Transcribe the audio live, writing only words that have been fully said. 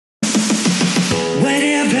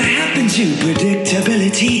into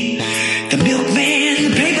predictability. The milkman, the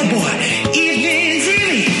paperboy, evening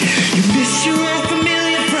TV. You miss your old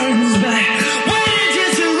familiar friends, but when you're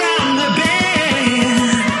just around the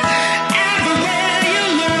bend, everywhere you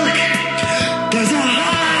look, there's a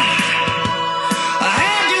heart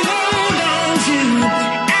and you hold on to.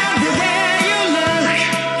 Everywhere you look,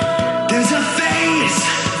 there's a face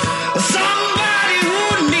of somebody who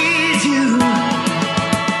needs you.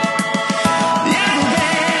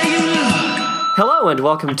 Everywhere you look. Hello and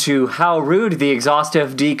welcome to How Rude, the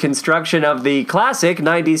exhaustive deconstruction of the classic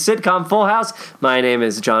 90s sitcom Full House. My name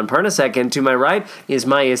is John Pernasek, and to my right is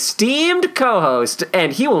my esteemed co-host,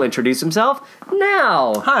 and he will introduce himself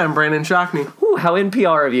now. Hi, I'm Brandon Shockney. Ooh, how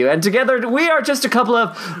NPR of you. And together we are just a couple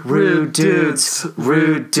of rude dudes.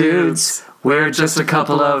 Rude dudes. We're just a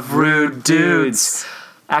couple of rude dudes.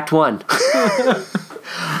 Act 1.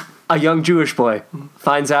 A young Jewish boy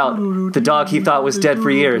finds out the dog he thought was dead for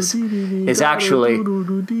years is actually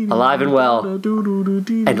alive and well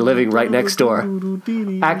and living right next door.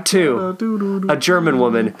 Act 2. A German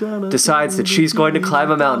woman decides that she's going to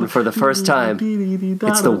climb a mountain for the first time.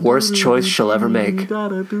 It's the worst choice she'll ever make.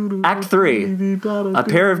 Act 3. A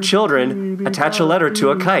pair of children attach a letter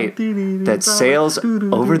to a kite that sails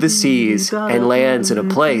over the seas and lands in a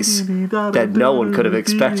place that no one could have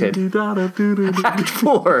expected. Act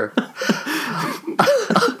 4.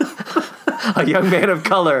 A young man of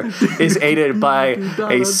color is aided by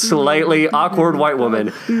a slightly awkward white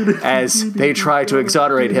woman as they try to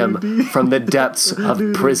exonerate him from the depths of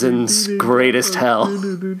prison's greatest hell.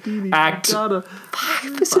 Act 5.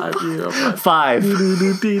 Is it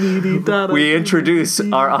 5? We introduce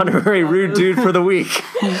our honorary rude dude for the week,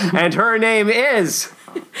 and her name is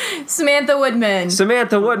Samantha Woodman.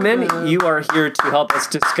 Samantha Woodman. You are here to help us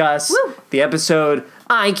discuss the episode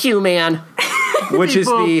IQ Man. Which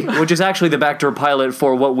is actually the backdoor pilot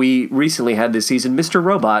for what we recently had this season, Mr.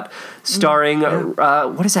 Robot, starring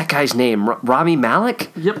what is that guy's name? Rami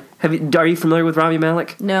Malek? Yep. Are you familiar with Rami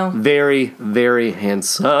Malek? No. Very, very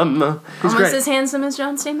handsome. Almost as handsome as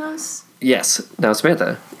John Stamos? Yes. Now,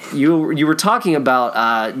 Samantha, you were talking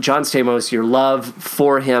about John Stamos, your love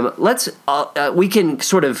for him. Let's we can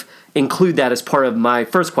sort of include that as part of my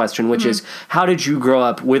first question, which is, how did you grow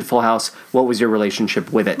up with Full House? What was your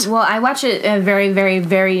relationship with it? Well, I watched it at a very, very,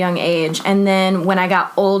 very young age. And then when I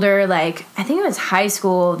got older, like, I think it was high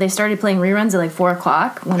school, they started playing reruns at like 4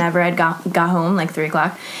 o'clock whenever I'd got home, like 3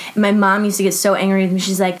 o'clock. And my mom used to get so angry with me.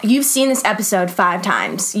 She's like, you've seen this episode 5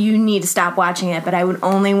 times. You need to stop watching it. But I would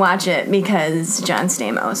only watch it because John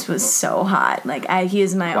Stamos was so hot. Like, he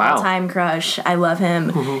is my all-time crush. I love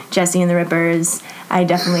him. Jesse and the Rippers. I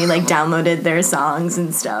definitely downloaded their songs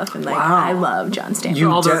and stuff, and I love John Stamos.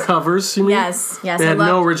 All their covers, you mean? Yes. They had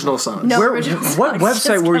no original songs. What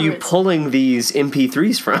website were you pulling these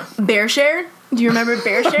MP3s from? BearShare? Do you remember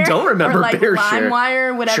BearShare? I don't remember or BearShare.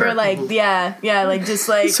 LimeWire, whatever.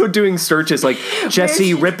 Sure. So doing searches like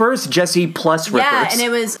Jesse Rippers, Jesse plus Rippers. Yeah, and it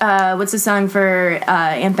was what's the song for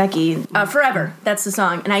Aunt Becky? Forever. That's the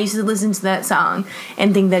song. And I used to listen to that song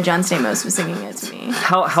and think that John Stamos was singing it to me.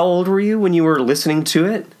 How old were you when you were listening to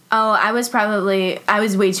it? Oh, I was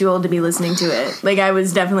way too old to be listening to it. I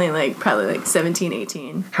was definitely probably 17,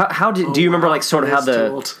 18. Do you remember sort of how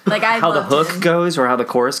the hook goes or how the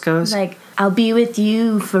chorus goes? I'll be with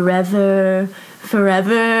you forever,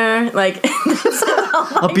 forever.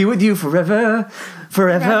 I'll be with you forever,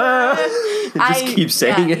 forever. Just keep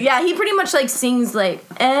saying it. Yeah, he pretty much sings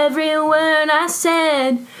every word I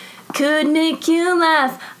said could make you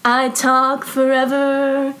laugh. I talk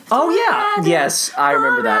forever. Oh yeah, yes, I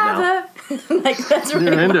remember that now. That's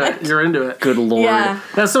really You're into it. Good Lord. Yeah.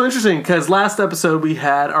 That's so interesting because last episode we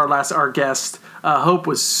had our guest Hope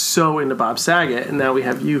was so into Bob Saget, and now we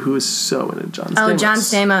have you who is so into John Stamos. Oh, John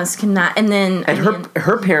Stamos cannot. And then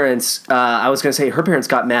her parents, I was going to say her parents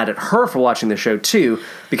got mad at her for watching the show too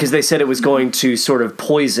because they said it was going to sort of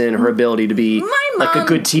poison her ability to be a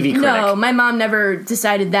good TV critic. No, my mom never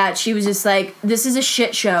decided that. She was just like, this is a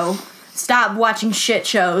shit show. Stop watching shit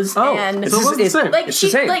shows. Oh, and it's the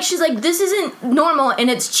same. She's like, this isn't normal and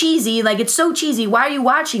it's cheesy. It's so cheesy. Why are you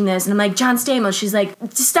watching this? And I'm like, John Stamos. She's like,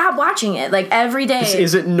 stop watching it. Every day. This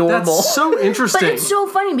isn't normal. That's so interesting. But it's so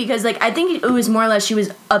funny because I think it was more or less she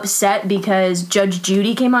was upset because Judge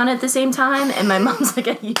Judy came on at the same time, and my mom's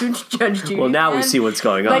a huge Judge Judy. Well, now fan. we see what's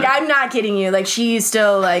going on. I'm not kidding you. She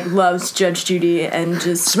still loves Judge Judy and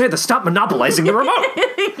just Samantha, stop monopolizing the remote.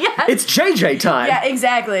 Yeah. It's JJ time. Yeah,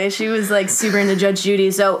 exactly. She was super into Judge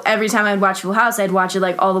Judy, so every time I'd watch Full House, I'd watch it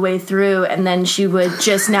all the way through, and then she would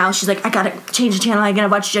she's like, I gotta change the channel, I gotta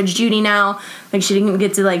watch Judge Judy now. Like, she didn't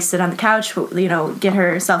get to, like, sit on the couch, you know, get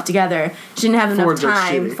herself together. She didn't have enough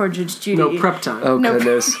time for Judge Judy. No prep time. Oh,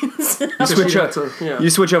 goodness. You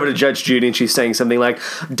switch over to Judge Judy, and she's saying something like,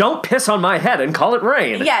 "Don't piss on my head and call it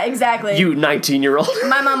rain." Yeah, exactly. You 19-year-old.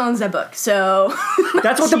 My mom owns that book, so...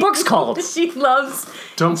 That's what the book's called. She loves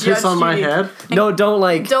Don't Judge piss on my Judy. head? No, don't,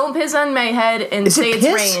 like... Don't piss on my head and Is it say it's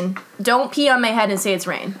piss? rain. Don't pee on my head and say it's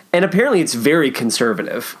rain. And apparently it's very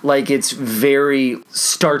conservative. Like, it's very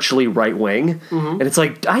starchly right-wing. And it's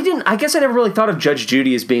like, I guess I never really thought of Judge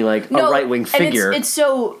Judy as being, like, a right-wing figure. And it's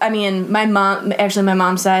so, I mean, my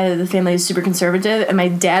mom's side of the family is super conservative, and my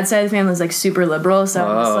dad's side of the family is, like, super liberal, so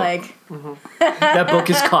I'm just like... That book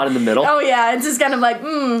is caught in the middle. Oh, yeah, it's just kind of like,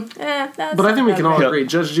 that's But I think we can all right. agree,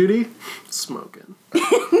 Judge Judy, smoking.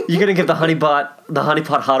 You're gonna give the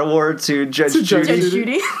honeypot hot award to Judge Judy. Judge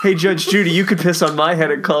Judy. Hey, Judge Judy, you could piss on my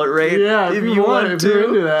head and call it rain. Yeah, if you want to. you're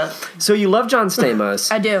into that. So you love John Stamos.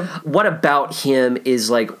 I do. What about him is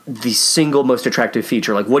like the single most attractive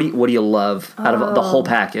feature? Like, what do you love out of the whole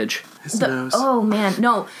package? His nose. Oh, man,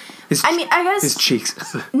 no. I guess... his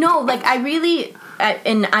cheeks. No, like, I really...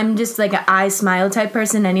 and I'm just, like, an eye smile type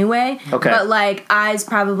person anyway. Okay. But, like, eyes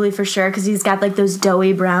probably for sure, because he's got, like, those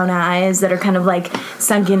doughy brown eyes that are kind of, like,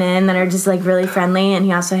 sunken in, that are just, like, really friendly. And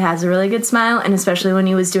he also has a really good smile. And especially when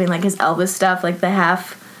he was doing, like, his Elvis stuff, like, the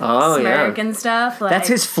half smirk and stuff. Like, That's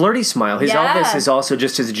his flirty smile. His Elvis is also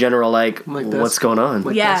just his general, like what's going on?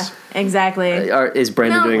 This. Exactly. Is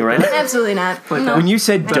Brandon doing it right now? Absolutely not. No. When you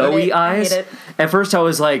said doughy hate it. I eyes, hate it. at first I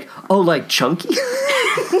was like, oh, like chunky?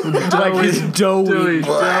 Like his doughy.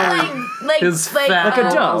 Like his like fat like a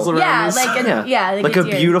dough. balls around Yeah, his- like like his a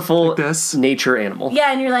ear. beautiful Like this? nature animal.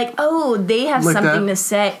 Yeah, and you're like, oh, they have Like something that? to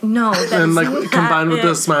say. No, that's And like not combined with it.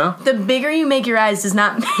 the smile. The bigger you make your eyes does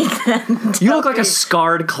not make them. You look like a doughy.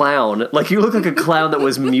 scarred clown. Like, you look like a clown that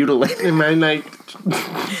was mutilated. Am I like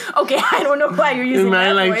Okay, I don't know why you're using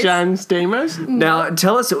that voice. John Stamos? Now,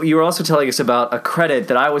 tell us, you were also telling us about a credit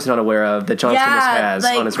that I was not aware of that John Stamos has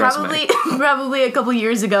on his resume. Probably a couple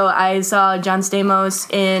years ago, I saw John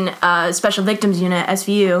Stamos in Special Victims Unit,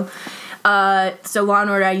 SVU. So Law and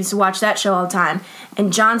Order, I used to watch that show all the time.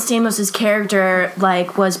 And John Stamos' character,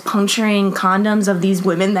 like, was puncturing condoms of these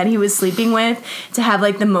women that he was sleeping with to have,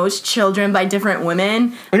 like, the most children by different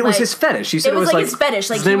women. And it was Like, his fetish. You said it was like his fetish.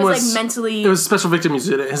 Like, he was like mentally... It was Special Victims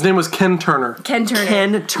Unit. His name was Ken Turner. Ken Turner.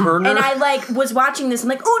 Ken Turner. And I, like, was watching this. I'm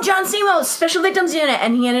like, oh, John Stamos, Special Victims Unit.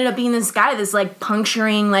 And he ended up being this guy that's, like,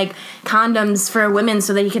 puncturing, like, condoms for women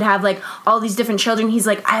so that he could have, like, all these different children. He's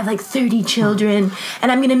like, I have, like, 30 children,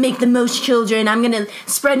 and I'm going to make the most children. I'm going to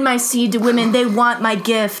spread my seed to women. They want my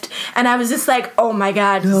gift. And I was just like, oh, my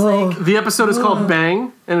God. Just like, The episode is called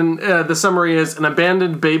Bang, and the summary is an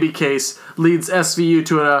abandoned baby case leads SVU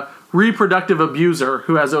to a reproductive abuser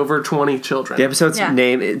who has over 20 children. The episode's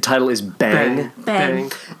title is Bang.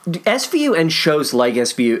 Bang. SVU and shows like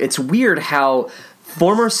SVU, it's weird how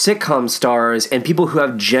former sitcom stars and people who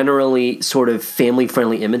have generally sort of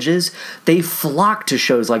family-friendly images, they flock to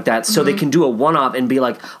shows like that so they can do a one-off and be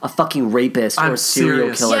like a fucking rapist or a serial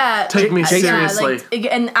serious. killer. Yeah, Take me seriously. Like,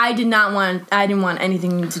 and I didn't want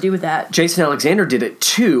anything to do with that. Jason Alexander did it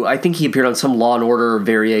too. I think he appeared on some Law and Order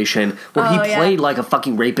variation where he played like a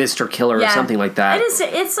fucking rapist or killer or something like that.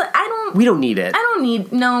 We don't need it.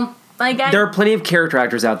 There are plenty of character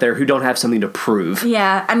actors out there who don't have something to prove.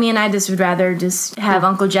 Yeah, I mean, I just would rather just have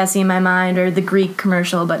Uncle Jesse in my mind or the Greek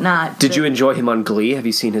commercial, but not. Did you enjoy him on Glee? Have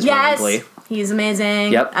you seen his run on Glee? Yes, he's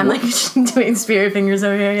amazing. Yep. I'm like doing spirit fingers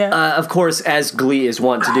over here. Yeah. Of course, as Glee is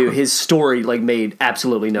wont to do, his story like made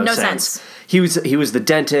absolutely no sense. He was the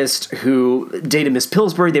dentist who dated Miss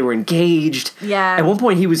Pillsbury. They were engaged. Yeah. At one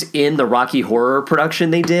point, he was in the Rocky Horror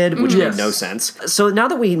production they did, which made no sense. So now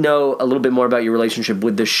that we know a little bit more about your relationship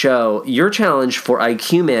with the show, your challenge for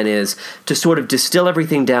IQ Man is to sort of distill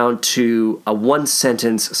everything down to a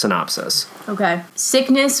one-sentence synopsis. Okay.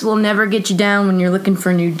 Sickness will never get you down when you're looking for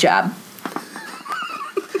a new job.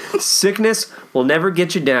 Sickness will never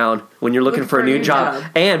get you down when you're looking for a new job.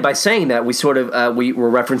 And by saying that, we sort of we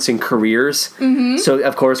were referencing careers. Mm-hmm. So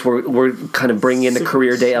of course we're kind of bringing in the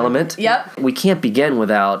career day element. Yep. We can't begin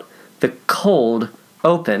without the cold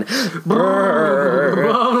open. I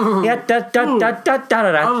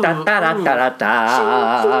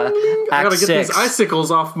gotta get these icicles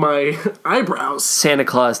off my eyebrows. Santa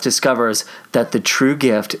Claus discovers that the true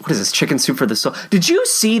gift... What is this? Chicken Soup for the Soul? Did you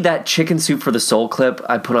see that Chicken Soup for the Soul clip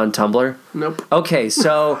I put on Tumblr? Nope. Okay,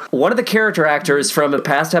 so one of the character actors from a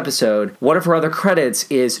past episode, one of her other credits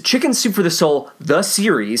is Chicken Soup for the Soul, the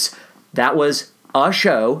series. That was a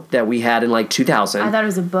show that we had in like 2000. I thought it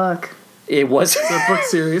was a book. It was a book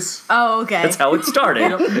series. Oh, okay. That's how it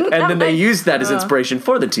started. And then they used that as inspiration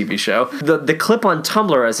for the TV show. The clip on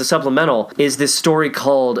Tumblr as a supplemental is this story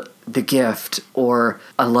called The Gift, or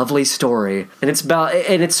A Lovely Story. And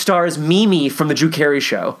it stars Mimi from the Drew Carey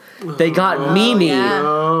Show. They got Mimi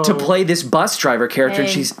to play this bus driver character, and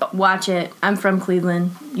she's... Watch it. I'm from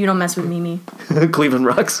Cleveland. You don't mess with Mimi. Cleveland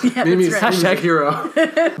rocks. Yeah, Mimi's that's right. a hero.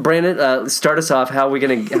 Brandon, start us off. How are we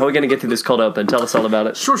gonna get through this cold open? Tell us all about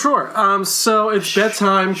it. Sure. So it's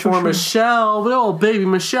bedtime for Michelle, the old baby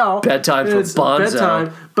Michelle. Bedtime for Bonzo.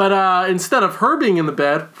 Bedtime, but instead of her being in the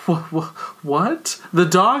bed, what? The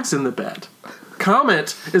dog's in the bed.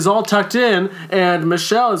 Comet is all tucked in, and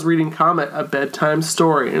Michelle is reading Comet a bedtime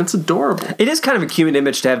story, and it's adorable. It is kind of a cute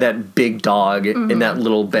image to have that big dog in that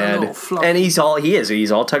little bed, and he's all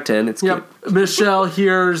tucked in. It's cute. Michelle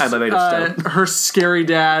hears her scary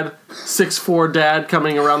dad, 6'4" dad,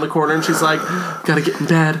 coming around the corner, and she's like, "Gotta get in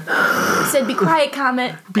bed." He said, "Be quiet,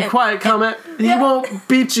 Comet. Be quiet, Comet. He won't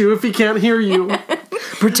beat you if he can't hear you."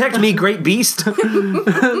 Protect me, great beast.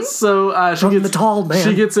 So the tall man.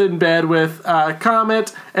 She gets in bed with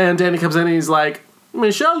Comet, and Danny comes in and he's like,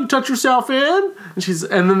 "Michelle, you tucked yourself in?"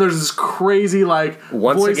 And then there's this crazy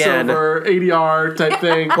voiceover ADR type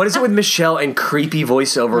thing. What is it with Michelle and creepy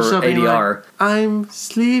voiceover ADR? Like, "I'm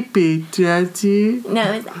sleepy, Daddy."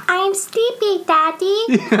 No, it's, "I'm sleepy, Daddy."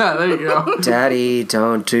 Yeah, there you go. Daddy,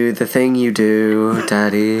 don't do the thing you do,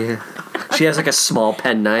 Daddy. She has like a small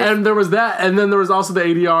penknife. And there was that, and then there was also the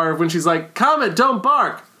ADR of when she's like, "Comet, don't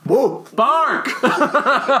bark." Whoa. Bark!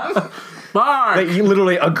 Bark! Like,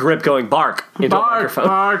 literally a grip going bark into a microphone.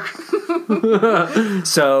 Bark!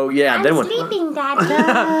 So, yeah. I'm sleeping, Daddy.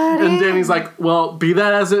 And Danny's like, "Well, be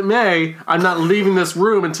that as it may, I'm not leaving this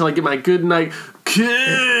room until I get my good night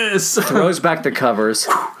kiss." Throws back the covers.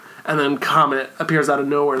 And then Comet appears out of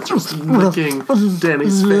nowhere and starts licking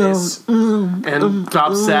Danny's face. And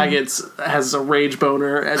Bob Saget has a rage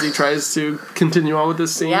boner as he tries to continue on with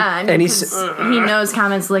this scene. Yeah, I mean, And he knows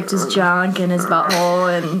Comet's licked his junk and his butthole,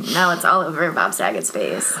 and now it's all over Bob Saget's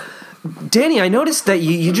face. Danny, I noticed that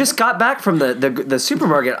you just got back from the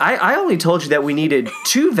supermarket. I only told you that we needed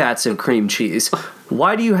 2 vats of cream cheese.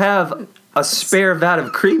 Why do you have a spare vat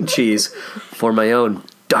of cream cheese? For my own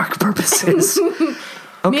dark purposes.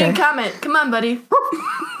 Okay. Me and Comet, come on, buddy.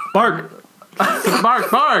 Bark!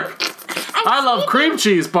 Bark, bark! I love cream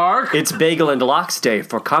cheese, bark! It's Bagel and Lox Day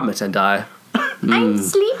for Comet and I. I'm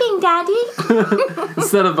sleeping, Daddy.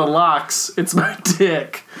 Instead of the locks, it's my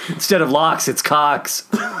dick. Instead of locks, it's cocks.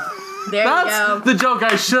 There That's you go. the joke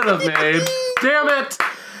I should have made. Damn it!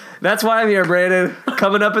 That's why I'm here, Brandon.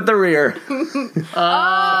 Coming up at the rear.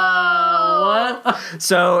 What?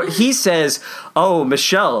 So he says, "Oh,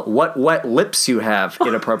 Michelle, what wet lips you have."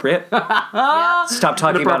 Inappropriate. Stop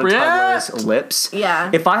talking about a toddler's lips.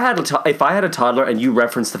 Yeah. If I had a toddler and you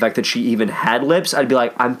referenced the fact that she even had lips, I'd be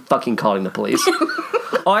like, "I'm fucking calling the police."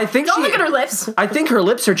 Oh, I think Don't look at her lips. I think her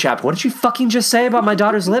lips are chapped. What did you fucking just say about my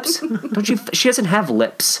daughter's lips? Don't you? She doesn't have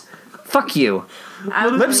lips. Fuck you.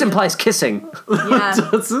 Lips implies kissing. Yeah.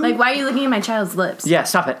 Like, why are you looking at my child's lips? Yeah,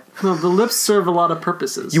 stop it. No, the lips serve a lot of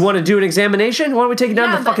purposes. You want to do an examination? Why don't we take it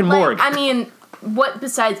down to the fucking morgue? I mean, what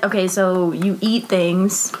besides? Okay, so you eat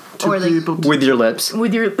things, or like With your lips.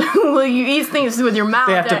 with your well, you eat things with your mouth.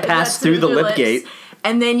 They have to pass through the lip gate.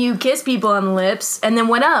 And then you kiss people on the lips, and then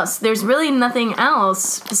what else? There's really nothing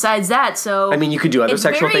else besides that. So I mean, you could do other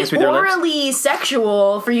sexual things with your lips. It's very orally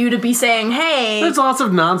sexual for you to be saying, "Hey, There's lots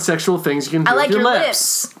of non-sexual things you can do I like with your your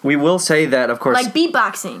lips." We will say that, of course, Like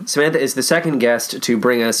beatboxing. Samantha is the second guest to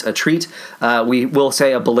bring us a treat. We will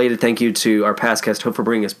say a belated thank you to our past guest, Hope, for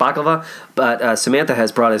bringing us baklava. But Samantha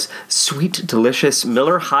has brought us sweet, delicious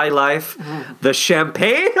Miller High Life, the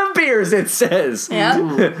champagne of beers, it says.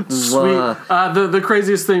 Yeah. Sweet. The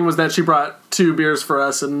craziest thing was that she brought 2 beers for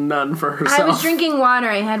us and none for herself. I was drinking water.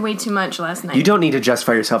 I had way too much last night. You don't need to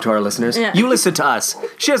justify yourself to our listeners. Yeah. You listen to us.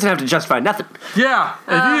 She doesn't have to justify nothing. Yeah,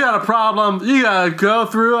 if you got a problem, you gotta go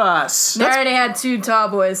through us. I already had 2 tall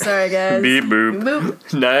boys. Sorry, guys. Beep boop.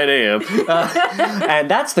 Boop. 9 a.m. And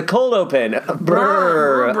that's the cold open.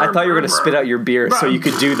 Brr. I thought you were going to spit out your beer so you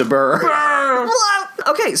could do the burr.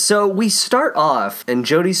 Okay, so we start off, and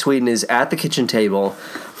Jodie Sweetin is at the kitchen table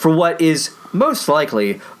for what is most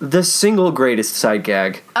likely the single greatest side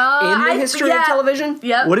gag in the history of television.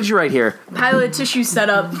 Yep. What did you write here? Pile of tissue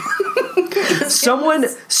setup.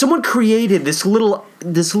 Someone created this little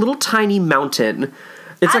tiny mountain.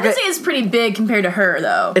 It's I like would say it's pretty big compared to her,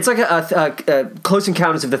 though. It's like a Close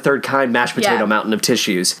Encounters of the Third Kind mashed potato Yeah. mountain of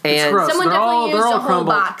tissues. And gross. Someone They're all- definitely used they're a all whole crumbled.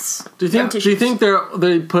 box. Do you think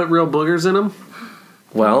they put real boogers in them?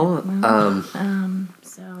 well,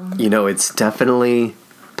 So you know, it's definitely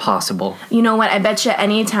possible. You know what? I bet you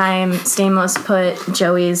anytime Stamos put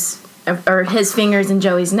Joey's or his fingers in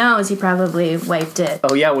Joey's nose, he probably wiped it.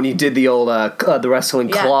 Oh yeah, when he did the old the wrestling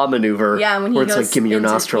claw maneuver. Yeah, when he where it's goes like, give me your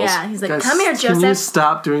nostrils. Yeah, he's like, Guys, come here, Joseph. Can you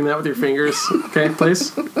stop doing that with your fingers? Okay,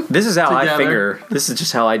 please. This is how I Together. finger. This is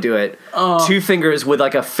just how I do it. 2 fingers with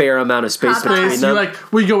like a fair amount of space between Space, them.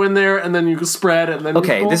 we go in there and then you spread and then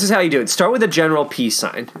Okay, you this is how you do it. Start with a general peace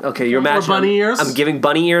sign. Okay, you're imagining bunny ears? I'm giving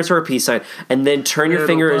bunny ears or a peace sign, and then turn your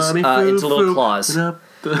fingers into little claws.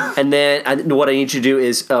 And then what I need you to do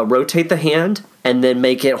is rotate the hand and then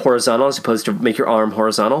make it horizontal as opposed to make your arm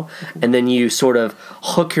horizontal. And then you sort of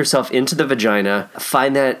hook yourself into the vagina,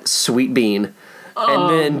 find that sweet bean, and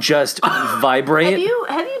then just vibrate. Have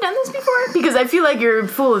you done this before? Because I feel like you're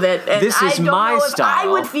full of it. And This is I don't my know if style.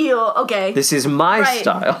 I would feel okay. This is my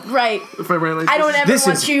style. Right. Like I don't ever This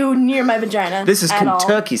want is- you near my vagina. This is at all.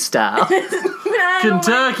 Kentucky style. I don't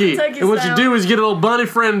like Kentucky. And what you style. do is you get a little bunny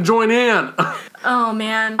friend and join in. Oh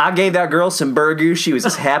man. I gave that girl some burgoo. She was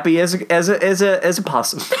as happy as a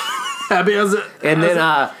possum. Happy as it. And then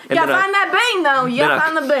You gotta find that bean though. You gotta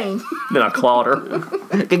find the bean. then I clawed her.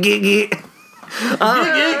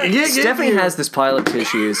 Stephanie has this pile of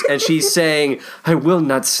tissues, and she's saying, "I will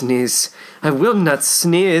not sneeze. I will not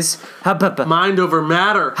sneeze." Ha ba ba. Mind over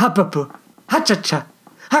matter. Ha ba ba. Ha cha cha.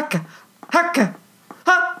 Haka. Haka.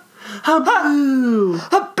 Ha. Ooh.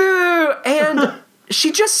 Ha boo. And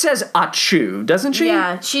she just says achoo, doesn't she?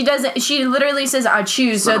 Yeah, she doesn't. She literally says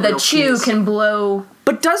 "achoo" so not the real chew cheese. can blow.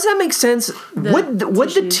 But does that make sense? Would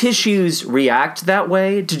the tissues react that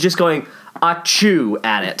way to just going achoo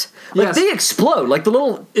at it? Like Yes. they explode, like the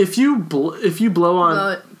little. If you blow on Blow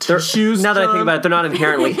it. tissues, Now that I think John, about it, they're not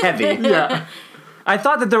inherently heavy. yeah. I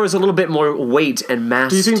thought that there was a little bit more weight and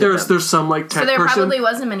mass. Do you think to there's them. some like tech So there person, probably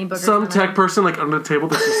wasn't many boogers. some on tech there. person like under the table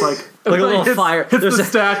that's just like like a little hits- fire? Hits There's the a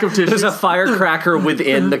stack of tissues. There's a firecracker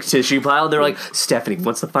within the tissue pile, and they're like, Stephanie,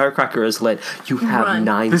 once the firecracker is lit, you have Run.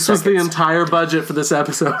 9 This was seconds. the entire budget for this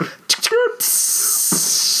episode.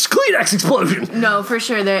 Kleenex explosion. No, for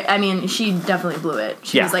sure. There. I mean, she definitely blew it.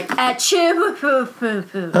 She Yeah. was like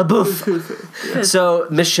 "achoo." A boof. So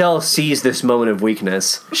Michelle sees this moment of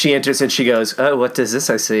weakness. She enters and she goes, "Oh, what does this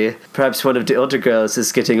I see? Perhaps one of the older girls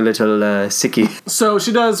is getting a little sicky." So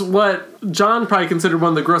she does what John probably considered one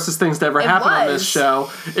of the grossest things to ever It happen on was. this show.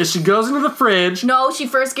 Is she goes into the fridge. No, she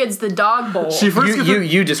first gets the dog bowl. She first gets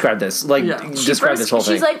You describe this. Like, Yeah. describe this whole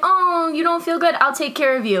thing. She's like, "Oh, you don't feel good? I'll take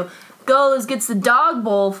care of you." Goes, gets the dog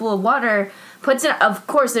bowl full of water, puts it. Of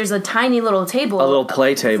course, there's a tiny little table, A little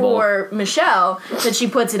play table. for Michelle that she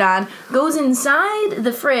puts it on. Goes inside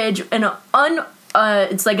the fridge and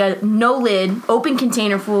it's like a no lid open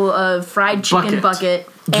container full of fried chicken bucket,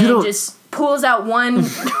 and don't- just pulls out one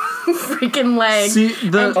freaking leg. See,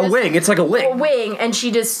 and a wing. It's like a wing. a wing, and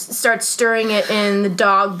she just starts stirring it in the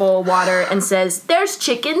dog bowl water and says, "There's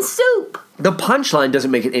chicken soup." The punchline doesn't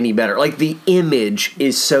make it any better. Like, the image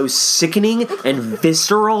is so sickening and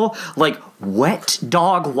visceral. Like, wet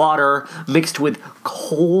dog water mixed with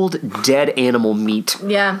cold, dead animal meat.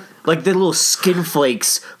 Yeah. Like, the little skin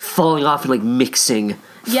flakes falling off and, like, mixing,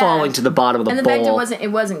 Yeah. falling to the bottom of the And the bowl. fact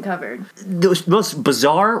it wasn't covered. The most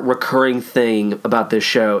bizarre recurring thing about this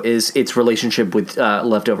show is its relationship with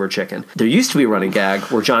leftover chicken. There used to be a running gag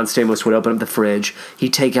where John Stamos would open up the fridge,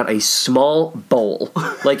 he'd take out a small bowl,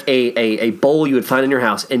 like a bowl you would find in your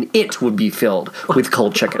house, and it would be filled with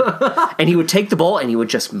cold chicken. And he would take the bowl and he would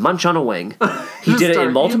just munch on a wing. He did it Start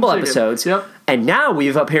in multiple eating chicken. episodes. Yep. And now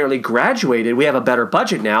we've apparently graduated. We have a better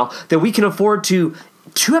budget now that we can afford to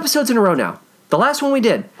 2 episodes in a row now. The last one we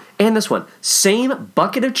did, and this one. Same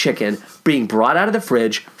bucket of chicken being brought out of the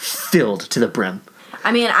fridge, filled to the brim.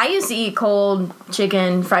 I mean, I used to eat cold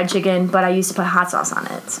chicken, fried chicken, but I used to put hot sauce on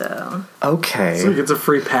it, so. Okay. So he gets a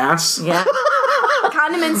free pass. Yeah.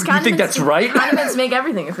 Condiments. You think that's right? Condiments make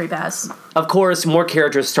everything a free pass. Of course, more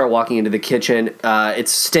characters start walking into the kitchen.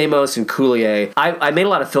 It's Stamos and Coulier. I made a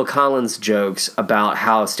lot of Phil Collins jokes about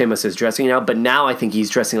how Stamos is dressing now, but now I think he's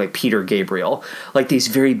dressing like Peter Gabriel. Like these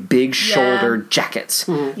very big shoulder jackets.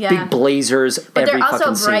 Yeah. Big blazers, But every they're also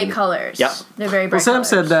fucking bright scene. colors. Yep. They're very bright Well, Sam colors.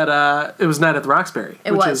 said that it was Night at the Roxbury,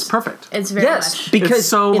 It which was. is perfect. It's very Yes, much. because It's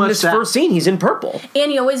so in much this that. first scene, he's in purple.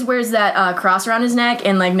 And he always wears that cross around his neck,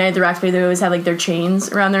 and like Night at the Roxbury, they always have like their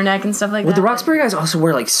chains around their neck and stuff like Would that. the Roxbury guys also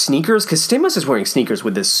wear like sneakers? Because Stamos is wearing sneakers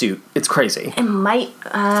with this suit. It's crazy. It might.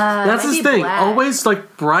 That's might his be thing. black. Always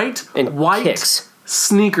like bright And white kicks.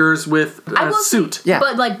 sneakers with a suit. Yeah.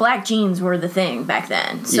 But like black jeans were the thing back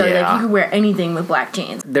then. So Yeah. like you could wear anything with black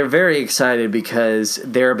jeans. They're very excited because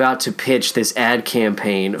they're about to pitch this ad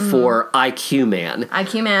campaign for IQ Man.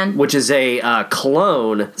 IQ Man. Which is a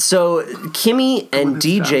cologne. So Kimmy and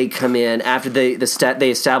DJ come in after they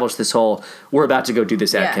establish this whole, we're about to go do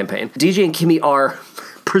this ad campaign. DJ and Kimmy are,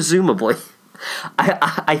 presumably,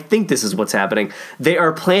 I think this is what's happening. They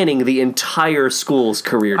are planning the entire school's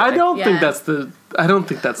career day. I don't think that's the.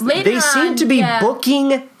 Later They seem on, to be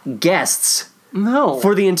booking guests No.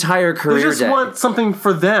 for the entire career They just day. want something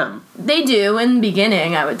for them. They do in the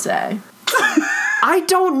beginning, I would say. I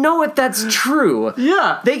don't know if that's true.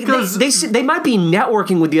 Yeah. They might be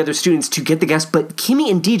networking with the other students to get the guests, but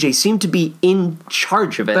Kimmy and DJ seem to be in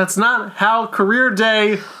charge of it. That's not how career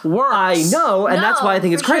day works. I know, and that's why I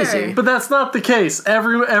think it's for crazy. sure. But that's not the case.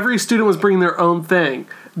 Every student was bringing their own thing.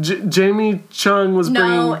 Jamie Chung was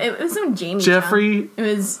No, bringing... it wasn't Jamie Jeffrey... Chung.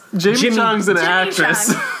 It was... Jamie Chung's an Jimmy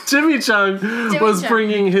actress. Chung. Jimmy Chung was Chung.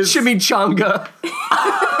 bringing his... Chimichanga.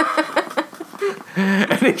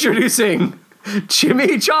 And introducing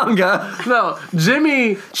Chimichanga. No,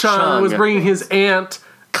 Jimmy Chung was bringing his aunt...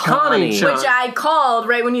 Connie Chung. Which I called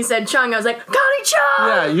right when you said Chung. I was like, Connie Chung!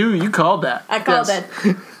 Yeah, you called that. I called Yes.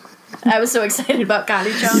 it. I was so excited about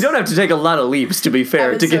Connie Chung. You don't have to take a lot of leaps, to be I fair,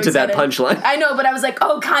 was to get so to that excited. punchline. I know, but I was like,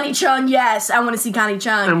 oh, Connie Chung, yes. I want to see Connie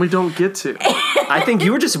Chung. And we don't get to. I think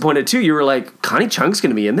you were disappointed, too. You were like, Connie Chung's going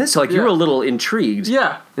to be in this? Like, you Yeah. were a little intrigued.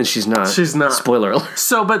 Yeah. And she's not. She's not. Spoiler alert.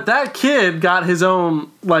 So, but that kid got his own,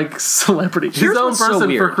 like, celebrity. Here's his own what's so person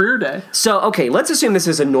weird. for career day. So, okay, let's assume this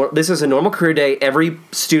is a normal career day. Every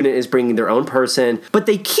student is bringing their own person. But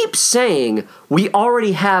they keep saying, we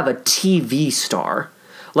already have a TV star.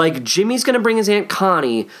 Like, Jimmy's going to bring his Aunt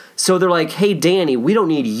Connie, so they're like, hey, Danny, we don't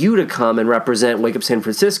need you to come and represent Wake Up San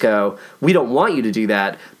Francisco. We don't want you to do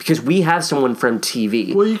that because we have someone from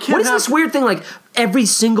TV. Well, you can't What is have- this weird thing, like, every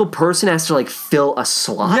single person has to, like, fill a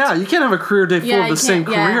slot? Yeah, you can't have a career day full Yeah, of you the same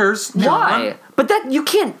can't- yeah. careers. Why? But that, you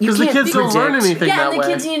can't Because the kids don't predict. learn anything yeah, that and the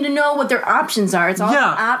way. kids need to know what their options are. It's all Yeah,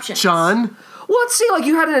 options. John. Well, let's see, like,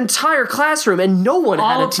 you had an entire classroom and no one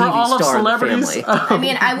had a TV all of star in the celebrities. family. I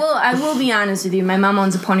mean, I will be honest with you. My mom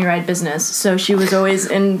owns a pony ride business, so she was always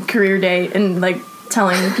in career day and like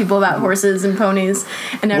telling people about horses and ponies.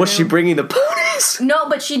 And Was she everyone- bringing the ponies? No,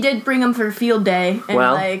 but she did bring them for field day and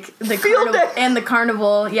Well, like the field carnival day. and the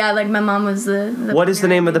carnival. Yeah, like my mom was the What is the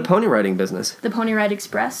pony name of the riding- pony riding business? the Pony Ride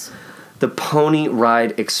Express? The Pony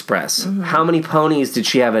Ride Express. Mm-hmm. How many ponies did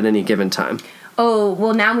she have at any given time? Oh,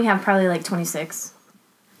 well, now we have probably like 26.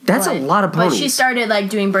 That's a But- lot of ponies. But she started like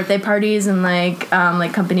doing birthday parties and like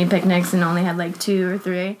company picnics and only had like 2 or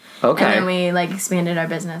 3. Okay. And then we like expanded our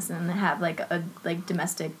business and have like a like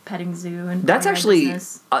domestic petting zoo and That's pony ride actually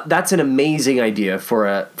business. that's an amazing idea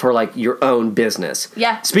for like your own business.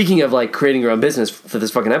 Yeah. Speaking of like creating your own business for this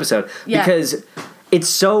fucking episode, Yeah. because it's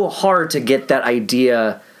so hard to get that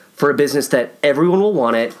idea for a business that everyone will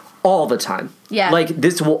want it all the time. Yeah. Like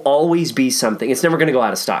this will always be something. It's never going to go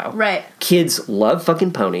out of style. Right. Kids love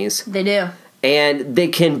fucking ponies, They do. and they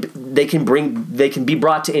can be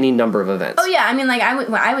brought to any number of events. Oh yeah, I mean like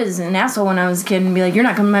I was an asshole when I was a kid and be like, you're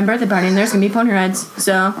not coming to my birthday party and there's gonna be pony rides.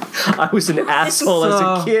 So I was an asshole as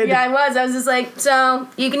a kid. yeah, I was just like, so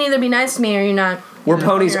you can either be nice to me or you're not. Were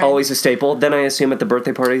ponies Right. always a staple? Then I assume at the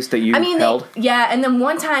birthday parties that you I mean, held. yeah, and then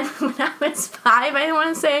one time when I was 5, I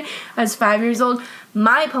want to say, I was 5 years old,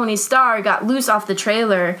 my pony Star got loose off the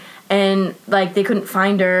trailer and, like, they couldn't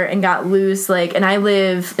find her and got loose, like, and I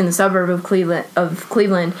live in the suburb of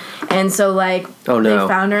Cleveland, and so, like, Oh, no. they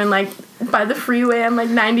found her and, like, by the freeway on, like,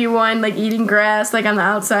 91, like, eating grass, like, on the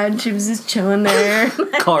outside, and she was just chilling there.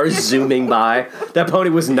 Cars zooming by. That pony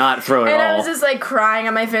was not thrown And at I all. was just, like, crying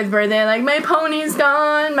on my 5th birthday, like, my pony's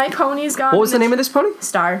gone, my pony's gone. What was the name of this pony?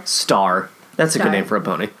 Star. Star. That's a good Star. name for a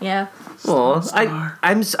pony. Yeah. Aw,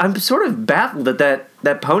 I'm sort of baffled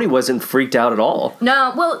that pony wasn't freaked out at all.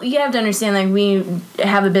 No, well, you have to understand, like, we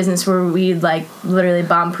have a business where we, like, literally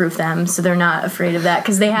bomb-proof them, so they're not afraid of that,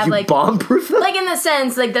 because they have, You like... bomb-proof them? Like, in the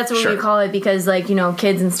sense, like, that's what Sure. we call it, because, like, you know,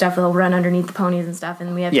 kids and stuff will run underneath the ponies and stuff,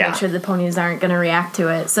 and we have to Yeah. make sure the ponies aren't going to react to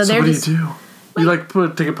it. So So they're what do just... you do? You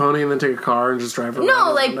take a pony and then take a car and just drive around?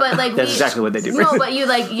 No, like, but, like... That's exactly what they do. No, but you,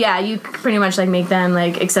 like, yeah, you pretty much, like, make them,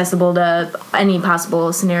 like, accessible to any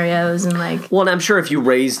possible scenarios, and, like... Well, and I'm sure if you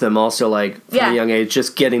raise them also, like, from Yeah. a young age,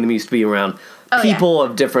 just getting them used to be around people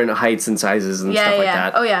of different heights and sizes and stuff like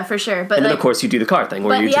that. Oh yeah, for sure. But and then of course you do the car thing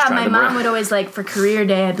where you just drive them my mom around. would always like for career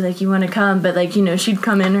day. I'd be like, "You want to come?" But like she'd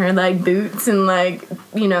come in her like boots and like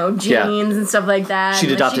jeans and stuff like that.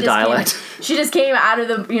 She'd adopt a dialect. She just came out of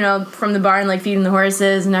the from the barn like feeding the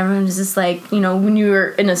horses, and everyone was just like when you were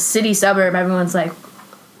in a city suburb, everyone's like,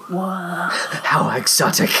 "Whoa, how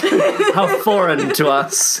exotic, how foreign to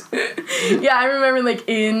us." Yeah, I remember like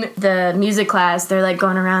in the music class, they're like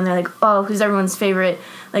going around. They're like, "Oh, who's everyone's favorite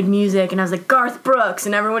like music?" And I was like, "Garth Brooks,"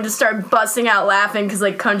 and everyone just started busting out laughing because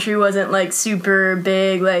like country wasn't like super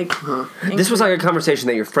big. Like this was like a conversation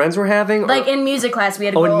that your friends were having. Like in music class, we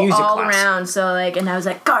had to go all around. So like, and I was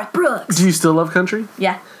like, "Garth Brooks." Do you still love country?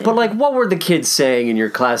 Yeah. But like, what were the kids saying in your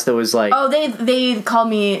class that was like? Oh, they called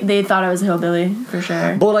me. They thought I was a hillbilly for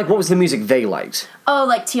sure. But like, what was the music they liked? Oh,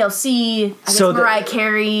 like TLC. I guess Mariah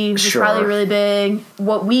Carey was probably really big.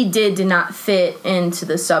 What we did not fit into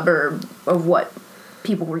the suburb of what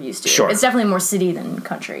people were used to. Sure. It's definitely more city than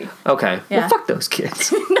country. Okay. Yeah. Well, fuck those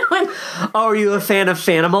kids. No, oh, are you a fan of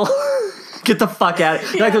Fanimal? Get the fuck out.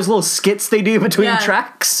 Yeah. Like those little skits they do between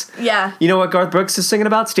tracks. Yeah. You know what Garth Brooks is singing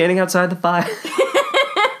about? Standing outside the fire.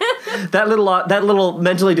 That little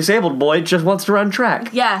mentally disabled boy just wants to run track.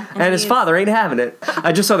 Yeah. And his father ain't having it.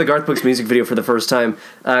 I just saw the Garth Brooks music video for the first time.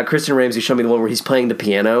 Kristen Ramsey showed me the one where he's playing the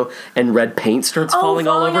piano and red paint starts falling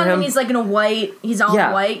all over him. He's like in a white. He's all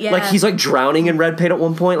white. Yeah. Like he's like drowning in red paint at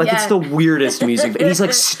one point. Like it's the weirdest music. And he's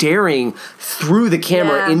like staring through the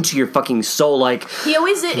camera into your fucking soul. Like he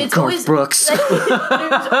always. It's Garth always Brooks.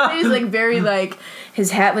 It's always like very like.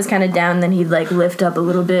 His hat was kind of down, then he'd like lift up a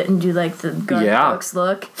little bit and do like the Garth Brooks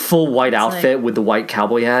look. Full white outfit with the white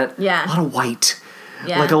cowboy hat. Yeah. A lot of white.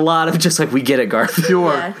 Yeah. Like a lot of just like we get it, Garth.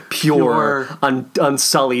 Pure.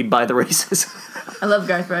 Unsullied by the races. I love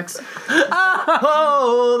Garth Brooks.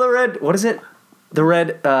 Oh, the red. What is it? The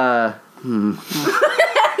red.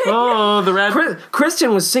 Oh, the red.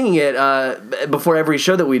 Kristen was singing it before every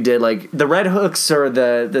show that we did, like the red hooks or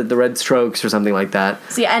the red strokes or something like that.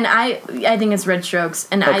 See, and I think it's Red Strokes,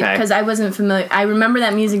 and because I wasn't familiar. I remember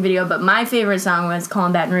that music video, but my favorite song was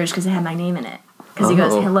 "Callin' Baton Rouge" because it had my name in it. Because he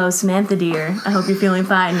goes, "Hello, Samantha dear. I hope you're feeling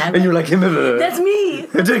fine." And you're like, "That's me."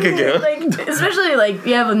 Take a go. Like, especially like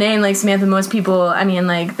you have a name like Samantha. Most people, I mean,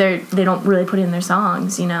 like they don't really put it in their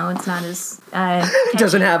songs. It's not as. It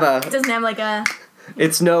doesn't have like a.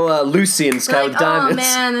 It's no Lucy in Sky with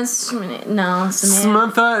Diamonds. Oh man, no,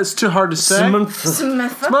 Samantha is too hard to say.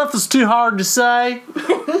 Samantha's too hard to say.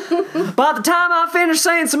 By the time I finish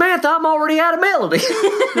saying Samantha, I'm already out of melody.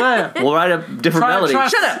 Yeah. We'll write a different melody.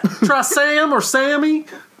 Shut up. Try Sam or Sammy.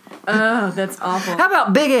 Oh, that's awful. How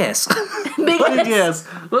about Big S? Big S.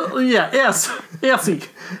 Well, yeah, S-y.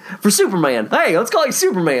 For Superman. Hey, let's call you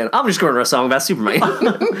Superman. I'm just going to write a song about Superman.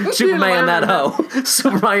 Superman that hoe.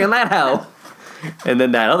 Superman that hoe. And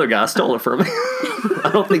then that other guy stole it from me. I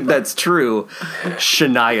don't think that's true.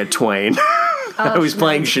 Shania Twain. I was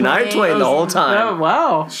playing Shania Twain the whole time. Oh,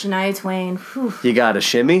 wow. Shania Twain. Whew. You gotta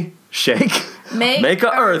shimmy, shake, make a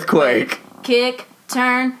earthquake. Kick,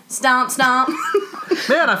 turn, stomp, stomp.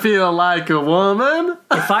 Man, I feel like a woman.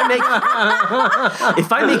 If I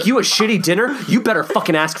make you a shitty dinner, you better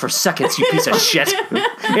fucking ask for seconds, you piece of shit.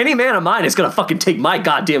 Any man of mine is gonna fucking take my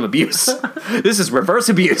goddamn abuse. This is reverse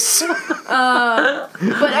abuse.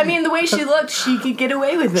 But I mean, the way she looked, she could get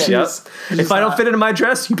away with it. Yep. If I don't fit into my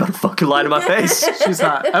dress, you better fucking lie to my face. She's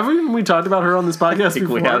hot. Haven't we talked about her on this podcast I think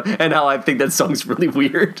before? we have. And how I think that song's really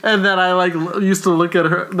weird. And then I used to look at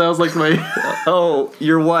her. That was like my. Oh,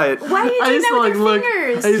 you're what? Why are you doing that with your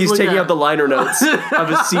fingers? He's taking out the liner notes of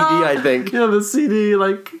his CD, I think. Yeah, the CD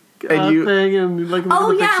thing and like.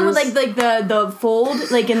 Oh yeah, with like the fold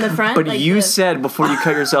like in the front. But like you said before you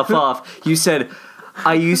cut yourself off, you said.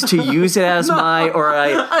 I used to use it as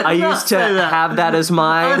I used to have that as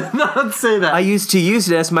my. I did not say that. I used to use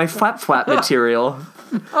it as my flap material.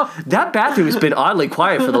 That bathroom has been oddly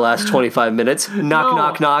quiet for the last 25 minutes.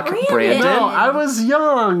 Knock, Really? Brandon. No, I was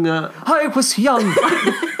young. I was young.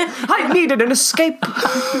 I needed an escape.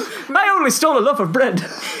 I only stole a loaf of bread.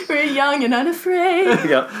 We're young and unafraid.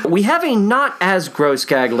 Yeah. We have a not as gross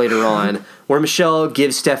gag later on where Michelle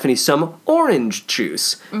gives Stephanie some orange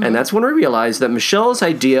juice. Mm-hmm. And that's when we realize that Michelle's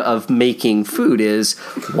idea of making food is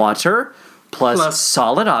water plus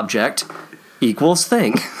solid object equals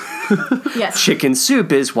thing. Yes. Chicken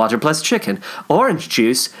soup is water plus chicken. Orange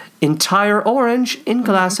juice, entire orange in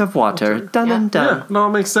glass of water. Dun dun dun. Yeah, no,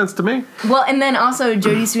 it makes sense to me. Well, and then also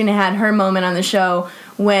Jodie Sweetin had her moment on the show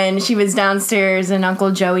when she was downstairs and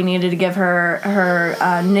Uncle Joey needed to give her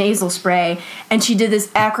nasal spray, and she did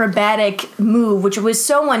this acrobatic move, which was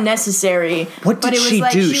so unnecessary. What did she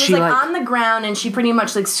do? She was on the ground, and she pretty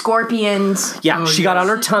much like scorpioned. Yeah, she got on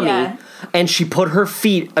her tummy, and she put her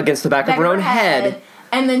feet against the back of her own head.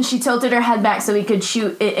 And then she tilted her head back so he could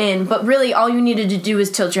shoot it in. But really, all you needed to do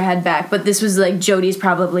was tilt your head back. But this was like Jodie's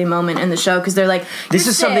probably moment in the show because they're like, this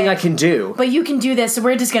is something I can do. But you can do this, so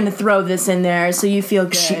we're just going to throw this in there so you feel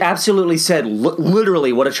good. She absolutely said,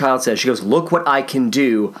 literally what a child says. She goes, look what I can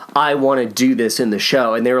do. I want to do this in the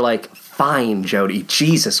show. And they were like, fine, Jodie.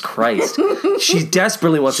 Jesus Christ. She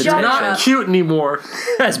desperately wants attention. Not cute anymore.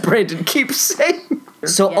 As Brandon keeps saying.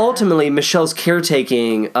 So ultimately, Michelle's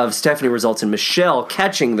caretaking of Stephanie results in Michelle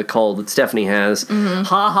catching the cold that Stephanie has. Mm-hmm.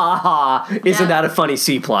 Ha ha ha. Isn't that a funny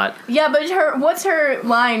C-plot? Yeah, but what's her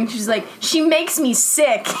line? She's like, she makes me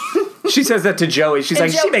sick. She says that to Joey. She's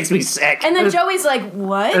like, she makes me sick. And then Joey's like,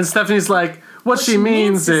 what? And Stephanie's like, what she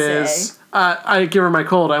means is, I give her my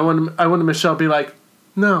cold. I want Michelle to be like,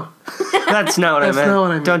 no. That's not what I meant. Not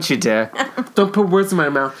what I mean. Don't you dare. Don't put words in my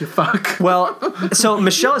mouth, you fuck. Well, so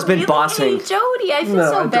Michelle has been bossing. Jodie, I feel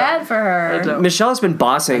so bad for her. Michelle has been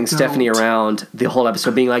bossing Stephanie around the whole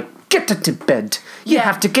episode, being like, get to bed. You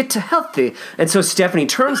have to get to healthy. And so Stephanie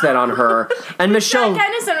turns that on her, and Michelle... That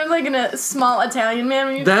kind of sounded like a small Italian man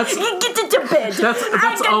when you get to bed.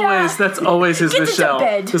 That's always his Michelle.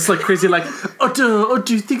 It's like crazy, like, Otto,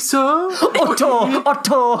 do you think so?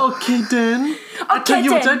 Otto. Okay, then. I'll tell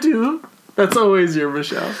you what I do. That's always your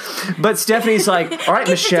Michelle. But Stephanie's like, all right,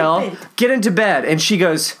 Michelle, get into bed. And she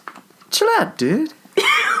goes, chill out, dude.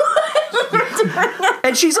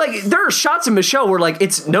 And she's like, there are shots of Michelle where, like,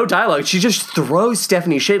 it's no dialogue. She just throws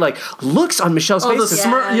Stephanie's shade, like, looks on Michelle's face. The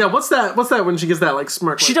smirk. Yeah, what's that when she gets that, like,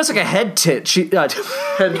 smirk? She does, like, a head tit.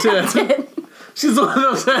 Head tit. She's one of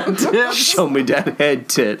those head tits. Show me that head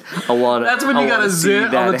tit. That's when you got a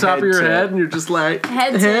zit on the top of your head and you're just like,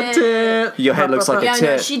 head tit. Your head looks like a tit.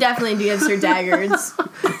 No, she definitely gives her daggers.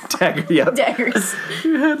 Daggers.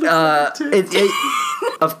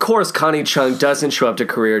 Of course, Connie Chung doesn't show up to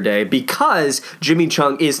career day because Jimmy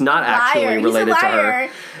Chung is not actually related to her.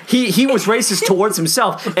 He was racist towards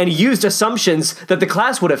himself, and he used assumptions that the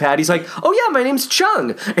class would have had. He's like, oh yeah, my name's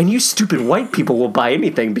Chung, and you stupid white people will buy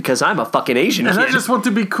anything because I'm a fucking Asian kid. And I just want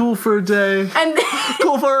to be cool for a day. And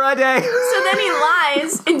cool for a day. So then he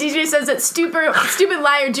lies, and DJ says that stupid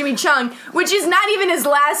liar Jimmy Chung, which is not even his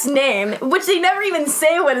last name, which they never even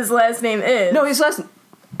say what his last name is. No, his last name.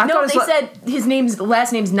 They said his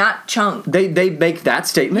last name's not Chung. They make that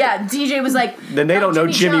statement? Yeah, DJ was like... Then they don't know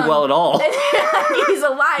Jimmy well at all. He's a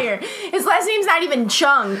liar. His last name's not even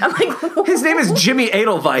Chung. I'm like... Whoa. His name is Jimmy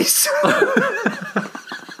Edelweiss.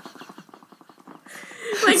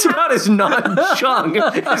 It's about as non-Chung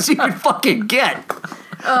as you can fucking get.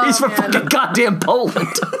 Oh, he's from fucking goddamn Poland.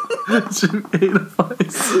 Jimmy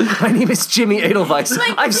Edelweiss. My name is Jimmy Edelweiss.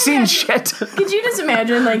 Like, I've seen shit. Could you just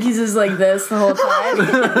imagine, like, he's just like this the whole time?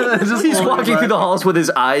 He's walking through the halls with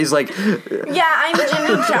his eyes like... Yeah, I'm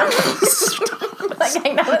Jimmy Chung. Like,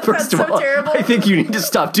 I know that's so terrible. I think you need to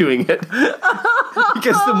stop doing it.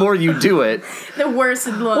 Because the more you do it... The worse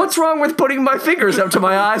it looks. What's wrong with putting my fingers up to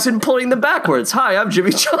my eyes and pulling them backwards? Hi, I'm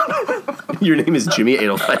Jimmy Chung. Your name is Jimmy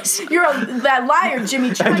Edelweiss. You're that liar,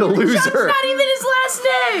 Jimmy Chung. And a loser. Chung's not even his last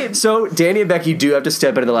name. So Danny and Becky do have to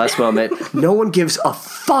step in at the last moment. No one gives a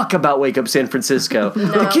fuck about Wake Up San Francisco.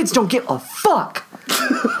 No. The kids don't give a fuck.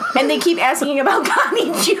 And they keep asking about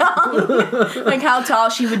Connie Chung. Like how tall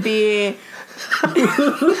she would be.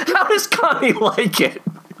 How does Connie like it?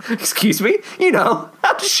 Excuse me? You know,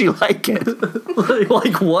 how does she like it?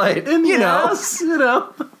 Like what? You know?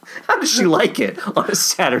 How does she like it on a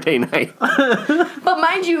Saturday night? But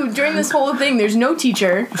mind you, during this whole thing, there's no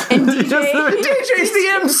teacher. And DJ's the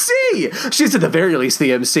MC. She's at the very least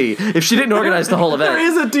the MC. If she didn't organize the whole event. There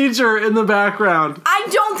is a teacher in the background. I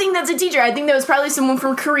don't think that's a teacher. I think that was probably someone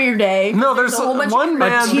from Career Day. No, there's a whole bunch one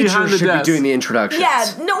man a teacher behind the should desk. be doing the introductions.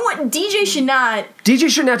 Yeah, no one. DJ should not. DJ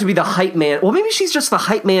shouldn't have to be the hype man. Well, maybe she's just the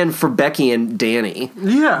hype man for Becky and Danny.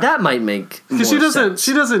 Yeah, that might make more sense.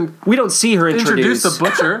 She doesn't. We don't see her introduce the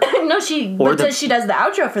butcher. No, she does the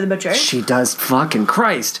outro for the butcher. She does. Fucking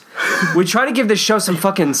Christ. We try to give this show some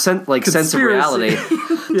fucking sense of reality.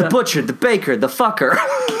 The butcher, the baker, the fucker.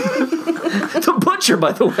 The butcher,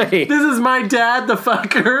 by the way. This is my dad, the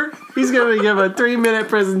fucker. He's going to give a 3-minute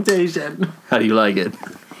presentation. How do you like it?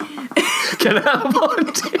 Can I have a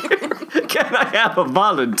volunteer? Can I have a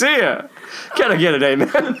volunteer? Can I get an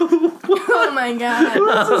amen? Oh my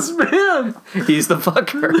god. This man. He's the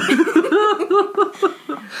fucker.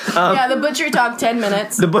 Yeah, the butcher talked 10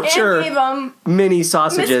 minutes. The butcher and gave them mini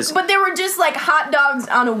sausages. but they were just like hot dogs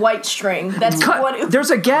on a white string. That's what it,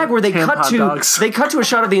 There's a gag where they Camp cut hot to dogs. they cut to a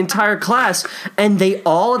shot of the entire class, and they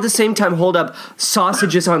all at the same time hold up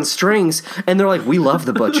sausages on strings, and they're like, "We love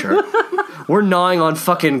the butcher. We're gnawing on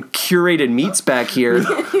fucking curated meats back here,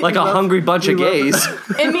 like a hungry bunch of gays."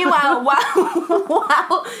 And meanwhile,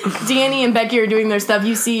 while Danny and Becky are doing their stuff,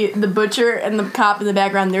 you see the butcher and the cop in the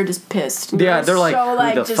background. They're just pissed. Yeah, they're like, so,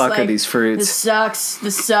 "Who the just fuck are these fruits?"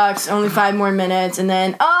 This sucks. Only 5 more minutes, and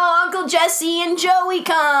then Uncle Jesse and Joey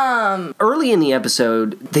come. Early in the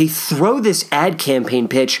episode, they throw this ad campaign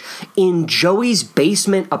pitch in Joey's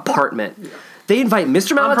basement apartment. They invite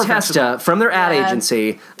Mr. Malatesta from their ad Yeah.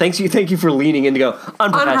 agency. Thank you for leaning in to go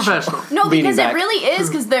unprofessional. No, Leaning because back. it really is,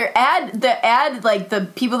 because the ad, like the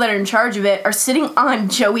people that are in charge of it are sitting on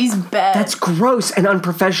Joey's bed. That's gross and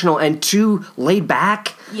unprofessional and too laid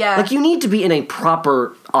back. Yeah. Like, you need to be in a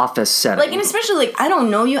proper office setting. like, and especially like, I don't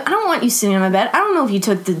know you. I don't want you sitting on my bed. I don't know if you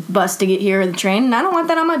took the bus to get here or the train, and I don't want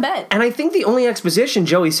that on my bed. And I think the only exposition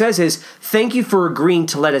Joey says is, "Thank you for agreeing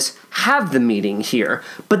to let us have the meeting here."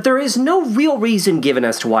 But there is no real reason given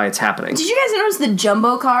as to why it's happening. Did you guys notice the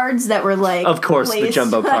jumbo cards that were like? Of course, the placed,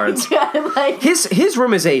 jumbo cards. like His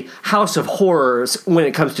room is a house of horrors when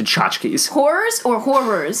it comes to tchotchkes. horrors or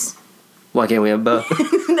horrors. Why can't we have both?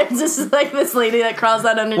 There's just like this lady that crawls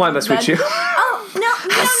out underneath Why must the we bed. choose? Oh no,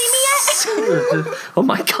 you don't need me yet. Oh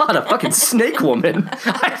my god, a fucking snake woman.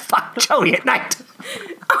 I fuck Joey at night.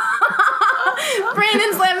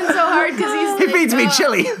 Brandon's laughing so hard because he's. He like, feeds me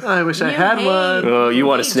chili. I wish I You had hate- one. Oh, you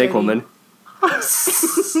want a Hey, snake Joey. woman?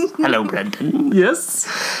 Hello, Brendan. Yes.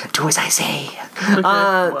 Do as I say.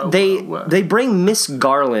 Whoa, whoa. They bring Miss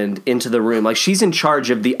Garland into the room. Like, she's in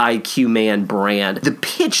charge of the IQ Man brand. The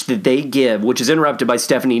pitch that they give, which is interrupted by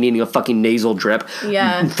Stephanie needing a fucking nasal drip.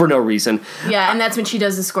 Yeah. For no reason. Yeah, and that's when she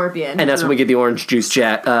does the scorpion. And that's when we get the orange juice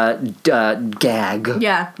gag.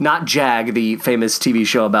 Yeah. Not Jag, the famous TV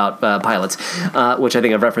show about pilots, which I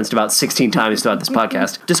think I've referenced about 16 times throughout this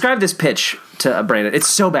podcast. Describe this pitch to Brandon. It's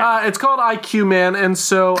so bad. It's called IQ Man, and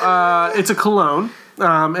so it's a cologne.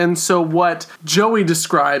 And so what Joey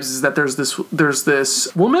describes is that there's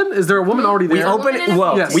this woman. Is there a woman already there? We open Woman in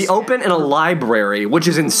a Yes. we open in a library, which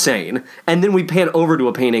is insane, and then we pan over to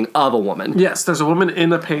a painting of a woman. Yes, there's a woman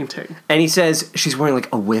in a painting. And he says she's wearing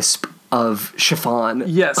like a wisp of chiffon.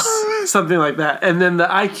 Yes, something like that. And then the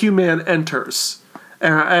IQ Man enters.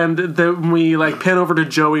 And then we like pan over to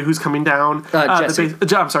Joey, who's coming down. Jesse.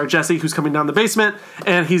 I'm sorry, Jesse, who's coming down the basement,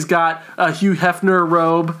 and he's got a Hugh Hefner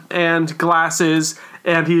robe and glasses,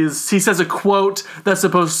 and he says a quote that's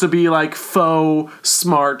supposed to be like faux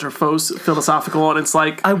smart or faux philosophical, and it's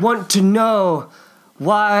like, I want to know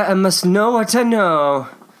why I must know what I know,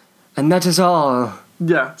 and that is all.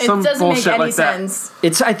 yeah, It some doesn't make bullshit any like that.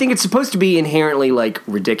 sense. I think it's supposed to be inherently like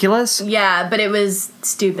ridiculous. Yeah, but it was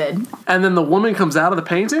stupid. And then the woman comes out of the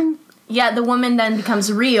painting. Yeah, the woman then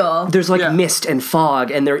becomes real, There's like Yeah. mist and fog,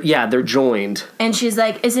 and they're joined. and she's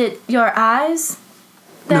like, "Is it your eyes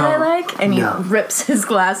that I No. like?" And he No. rips his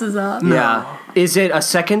glasses off. Yeah. Is it a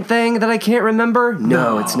second thing that I can't remember?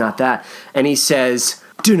 No, it's not that. And he says,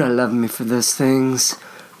 "Do not love me for those things.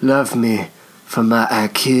 Love me for my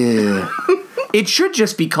IQ." It should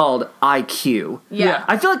just be called IQ. Yeah.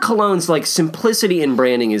 I feel like Cologne's like simplicity in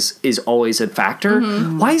branding is always a factor.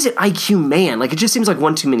 Why is it IQ Man? Like, it just seems like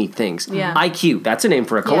one too many things. Yeah. IQ, that's a name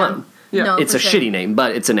for a cologne. Yeah. No, It's for a sure. shitty name,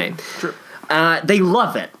 but it's a name. True. They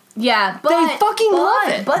love it. Yeah, but They fucking love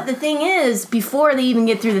it. But the thing is, before they even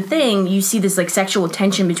get through the thing, you see this like sexual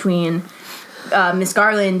tension between Miss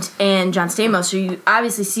Garland and John Stamos. So you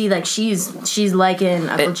obviously see like she's liking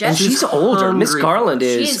Uncle And Jesse. she's older. Miss hungry. Garland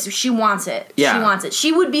is She wants it. Yeah. She wants it.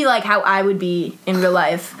 She would be like how I would be in real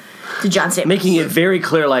life to John Stamos. making it very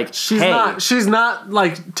clear, like, She's hey, not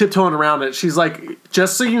like tiptoeing around it. She's like,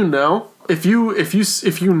 just so you know, if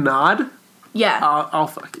you nod, Yeah. I'll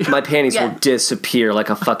fuck you. my panties Yeah. will disappear like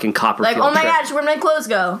a fucking Copperfield like, oh my trip. gosh, where'd my clothes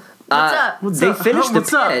go? What's up? They up? finish the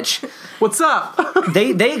What's up? pitch. What's up?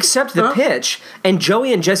 They accept the pitch, and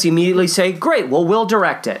Joey and Jesse immediately say, "Great, well, we'll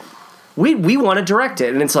direct it. We want to direct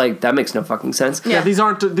it." And it's like, that makes no fucking sense. Yeah.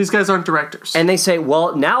 These guys aren't directors. And they say,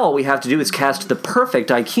 "Well, now all we have to do is cast the perfect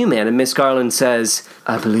IQ Man." And Miss Garland says,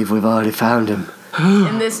 "I believe we've already found him."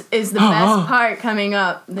 And this is the best part coming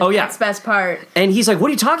up. The Oh, yeah. next best part. And he's like, "What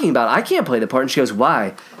are you talking about? I can't play the part." And she goes,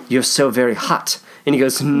 "Why? You're so very hot." And he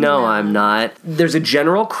goes, "No, I'm not." There's a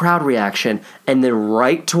general crowd reaction, and then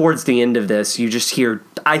right towards the end of this, you just hear,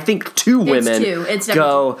 I think, two women two. It's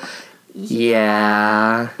go,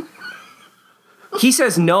 Yeah. He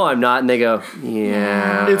says, no, I'm not. And they go,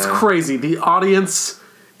 yeah. It's crazy. The audience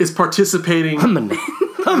is participating in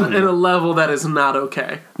a level that is not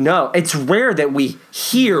okay. No, it's rare that we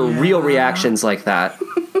hear real reactions like that.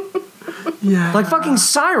 Yeah. Like fucking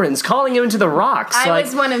sirens calling him into the rocks. I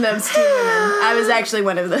was one of those too. I was actually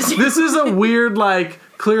one of those too. This is a weird,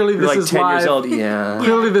 clearly this like is 10 live. years old. Yeah.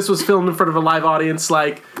 Clearly this was filmed in front of a live audience.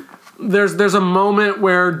 There's a moment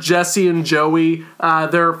where Jesse and Joey,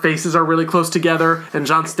 their faces are really close together, and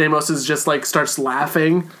John Stamos is just starts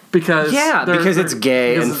laughing because it's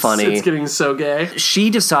gay and funny. It's getting so gay. She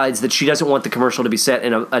decides that she doesn't want the commercial to be set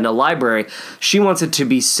in a library. She wants it to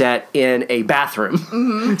be set in a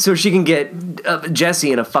bathroom, so she can get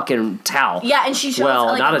Jesse in a fucking towel. Yeah, and she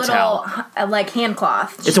shows not a a little towel. hand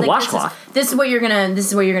cloth. It's a washcloth. This is what you're gonna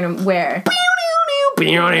wear.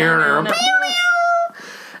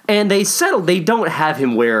 And they settle. They don't have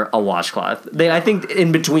him wear a washcloth. I think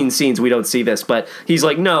in between scenes we don't see this, but he's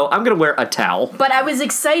like, "No, I'm gonna wear a towel." But I was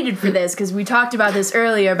excited for this because we talked about this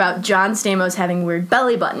earlier about John Stamos having a weird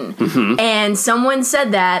belly button, and someone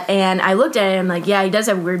said that, and I looked at it and I'm like, "Yeah, he does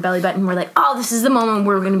have a weird belly button." We're like, "Oh, this is the moment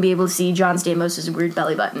where we're gonna be able to see John Stamos' weird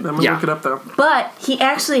belly button." I'm gonna look it up though. But he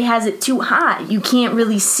actually has it too hot. You can't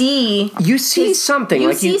really see. You see something.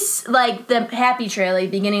 You see the happy trail,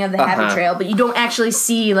 beginning of the happy trail, but you don't actually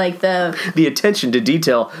see the attention to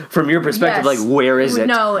detail from your perspective. Yes. Where is it?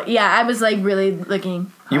 No, yeah, I was really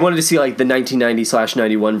looking. You wanted to see the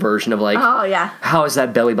 1990/91 version of oh yeah, how is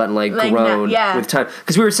that belly button grown with time?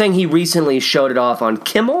 Because we were saying he recently showed it off on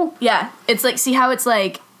Kimmel. Yeah, it's see how it's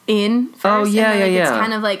in first. Oh yeah, and then, yeah. It's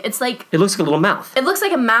kind of it looks like a little mouth. It looks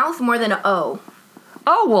like a mouth more than an O.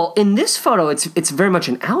 Oh well, in this photo, it's very much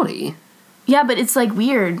an outie. Yeah, but it's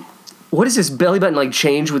weird. What does his belly button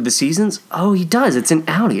change with the seasons? Oh, he does. It's an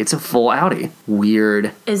outie. It's a full outie.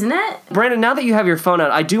 Weird. Isn't it? Brandon, now that you have your phone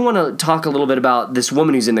out, I do want to talk a little bit about this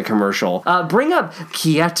woman who's in the commercial. Bring up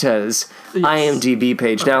Kieta's IMDb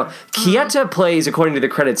page. Now, Kieta plays, according to the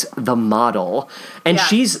credits, the model. And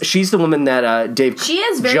she's the woman that she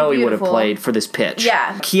is very Joey beautiful. would have played for this pitch.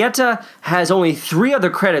 Yeah. Kieta has only 3 other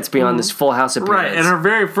credits beyond this Full House appearance. Right, and her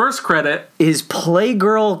very first credit is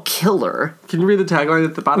Playgirl Killer. Can you read the tagline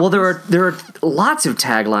at the bottom? Well, there are lots of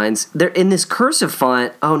taglines. They're in this cursive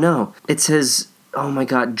font. Oh no. It says, oh my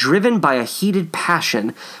god, driven by a heated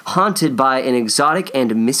passion, haunted by an exotic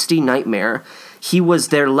and misty nightmare, he was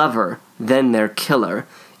their lover, then their killer.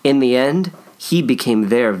 In the end, he became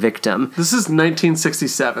their victim. This is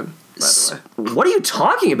 1967, by the way. What are you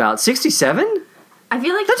talking about? 67? I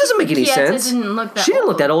feel like that doesn't make any sense. She didn't look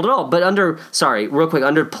that old at all. But under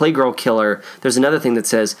Playgirl Killer, there's another thing that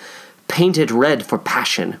says, painted red for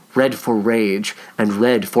passion, red for rage, and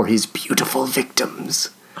red for his beautiful victims.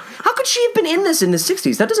 How could she have been in this in the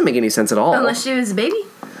 60s? That doesn't make any sense at all. Unless she was a baby.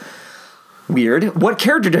 Weird. What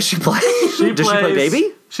character does she play? Does she play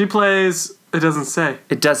baby? She plays... It doesn't say.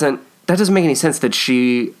 That doesn't make any sense that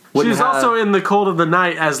she... She's also in The Cold of the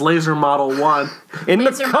Night as Laser Model 1. In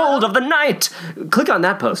The Cold of the Night! Click on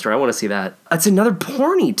that poster. I want to see that. It's another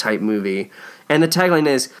porny type movie. And the tagline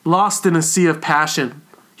is... Lost in a sea of passion,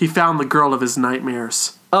 he found the girl of his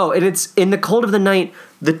nightmares. Oh, and it's in The Cold of the Night,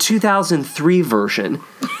 the 2003 version.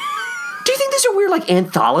 Do you think these are weird,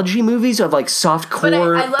 anthology movies of,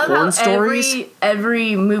 softcore I love porn how stories?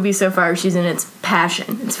 every movie so far she's in, it's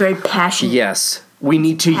passion. It's very passionate. Yes. We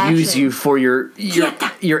need to use you for your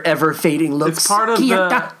ever-fading looks. It's part of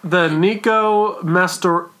the Nico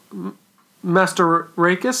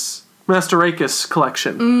Mastorakis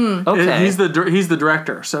collection. Okay. He's the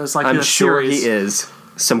director, so it's I'm a sure series. he is.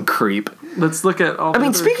 Some creep. Let's look at all.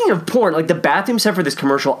 Speaking of porn, the bathroom set for this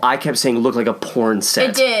commercial, I kept saying looked like a porn set.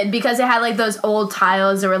 It did, because it had those old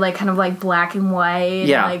tiles that were kind of black and white.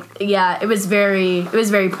 Yeah. And, it was very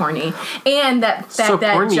porny. And that fact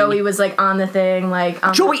that porny. Joey was on the thing,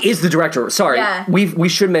 Joey is the director. Sorry. Yeah. We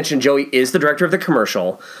should mention Joey is the director of the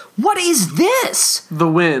commercial. What is this? The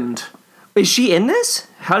Wind. Is she in this?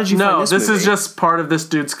 How did you find this movie? No, this is just part of this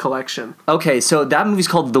dude's collection. Okay, so that movie's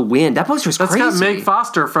called The Wind. That poster's crazy. That's got Meg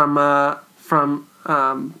Foster from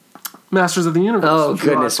Masters of the Universe. Oh,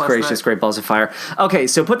 goodness gracious, great balls of fire. Okay,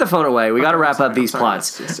 so put the phone away. We got to wrap up these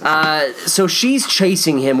plots. Yes. So she's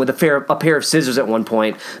chasing him with a pair of scissors at one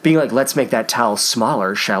point, being like, let's make that towel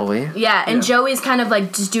smaller, shall we? Yeah, and Joey's kind of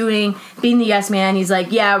just being the yes man. He's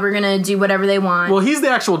like, yeah, we're going to do whatever they want. Well, he's the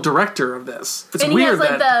actual director of this. It's and weird he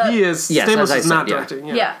has, that he is. Yes, Stamos is not yeah. directing.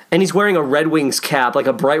 Yeah. And he's wearing a Red Wings cap,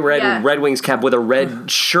 a bright red Red Wings cap with a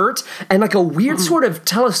red shirt, and a weird sort of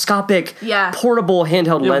telescopic, portable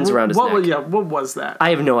handheld lens around his neck. Yeah, what was that? I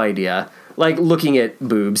have no idea. like looking at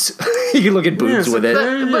boobs. You can look at boobs with it.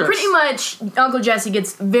 But pretty much, Uncle Jesse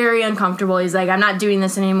gets very uncomfortable. He's like, I'm not doing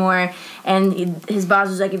this anymore. And his boss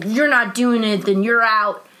is like, if you're not doing it, then you're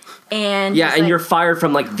out. And yeah, and like, you're fired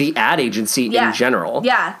from like the ad agency in general.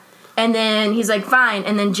 Yeah. And then he's like, fine.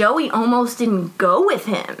 And then Joey almost didn't go with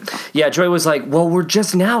him. Yeah, Joey was like, well, we're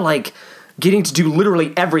just now like getting to do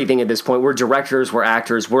literally everything at this point. We're directors, we're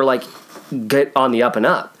actors, we're like get on the up and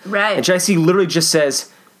up. Right. And Jesse literally just says,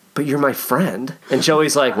 but you're my friend. And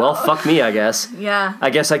Joey's like, well, fuck me, I guess. Yeah. I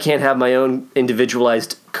guess I can't have my own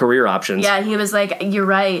individualized career options. Yeah, he was like, you're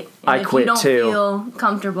right. And I quit too. If you don't feel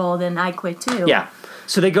comfortable, then I quit too. Yeah.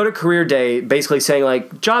 So they go to career day basically saying,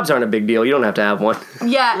 like, jobs aren't a big deal. You don't have to have one.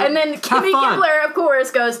 Yeah, and then Kimmy Gibbler, of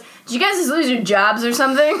course, goes, did you guys just lose your jobs or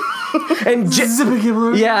something? And Zippy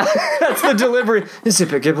Gibbler. Yeah, that's the delivery.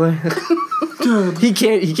 Zippy Gibbler. He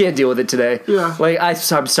can't deal with it today. Yeah. Like, I'm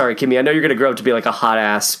sorry, Kimmy. I know you're going to grow up to be like a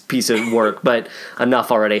hot-ass piece of work, but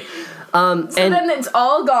enough already. So then it's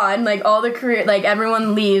all gone, like all the career, like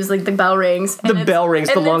everyone leaves, like the bell rings. The bell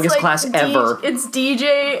rings, the longest class ever. It's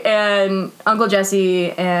DJ and Uncle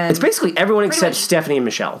Jesse and... It's basically everyone except much. Stephanie and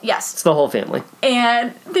Michelle. Yes. It's the whole family.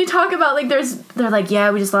 And they talk about, like, they're like,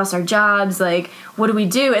 yeah, we just lost our jobs, like, what do we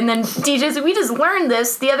do? And then DJ's like, we just learned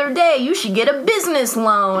this the other day. You should get a business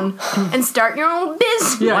loan and start your own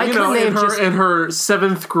business. Yeah, Why you know, couldn't they have in her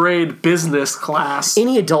 7th grade business class.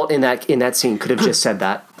 Any adult in that scene could have just said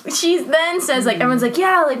that. She then says, like, everyone's like,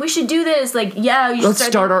 yeah, like, we should do this. Like, yeah, you should Let's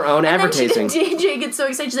start our own and advertising. Then DJ gets so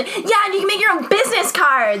excited. She's like, yeah, and you can make your own business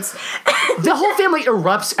cards. The whole family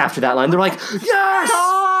erupts after that line. They're like, yes!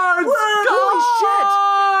 Cards!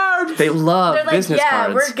 Holy shit! They love They're like, business yeah,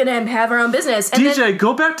 cards. we're going to have our own business. And DJ,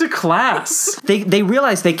 go back to class. They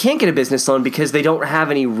realize they can't get a business loan because they don't have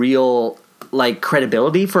any real like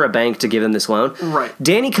credibility for a bank to give them this loan. Right.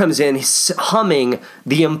 Danny comes in humming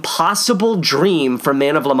The Impossible Dream from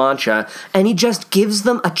Man of La Mancha, and he just gives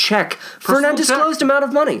them a check for an Personal undisclosed check. amount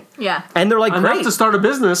of money. Yeah. And they're like, Enough great. to start a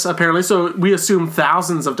business, apparently, so we assume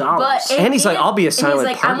thousands of dollars. But And he's like, I'll be a silent And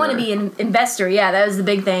he's like, I want to partner. be an investor. Yeah, that was the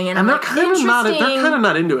big thing. And and I'm they're like, kind of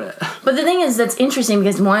not into it. But the thing is, that's interesting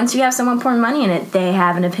because once you have someone pouring money in it, they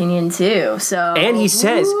have an opinion too. So And he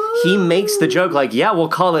says, he makes the joke like, yeah, we'll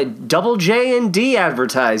call it double J and D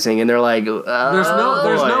advertising. And they're like, There's no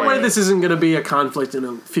boy. way this isn't going to be a conflict in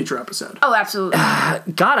a future episode. Oh, absolutely.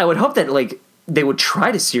 God, I would hope that like they would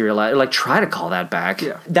try to serialize, like try to call that back.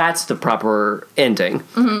 Yeah. That's the proper ending.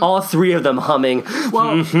 All three of them humming.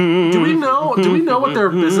 Well, do we know what their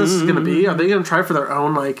business is going to be? Are they going to try for their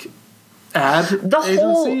own like ad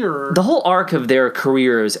agency or The whole arc of their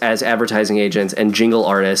careers as advertising agents and jingle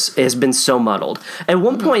artists has been so muddled. At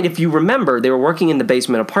one point, if you remember, they were working in the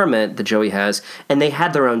basement apartment that Joey has, and they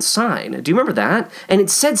had their own sign. Do you remember that? And it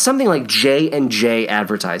said something like J&J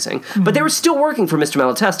Advertising. But they were still working for Mr.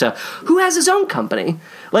 Malatesta, who has his own company.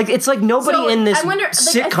 Like, it's like nobody in this I wonder,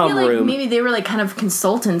 sitcom I feel like room. maybe they were like kind of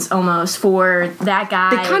consultants almost for that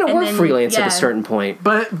guy. They kind of and were then, freelance at yeah, a certain point.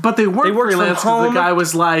 but they weren't They worked from freelance 'cause home. the guy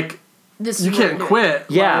was like, this you is can't what- quit.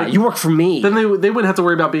 Yeah, Like, you work for me. then they wouldn't have to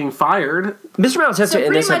worry about being fired. Mr. Malatesta So in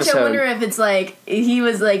pretty this much, episode. I wonder if it's like he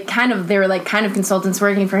was like they were like kind of consultants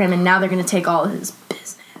working for him, and now they're going to take all his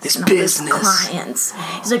business. And all his clients.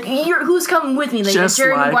 He's like, who's coming with me? Like Just the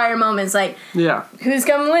Jerry like- Maguire moments, like, Yeah. who's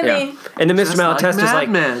coming with Yeah. me? And then Mr. Just like Malatesta's Mad like,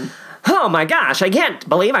 Men. oh my gosh, I can't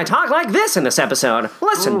believe I talk like this in this episode.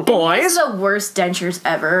 Listen, boys. These are the worst dentures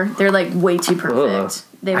ever. They're like way too perfect.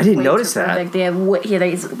 They're I didn't way notice too that. perfect. They have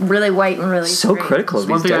he's really white and really So straight. critical of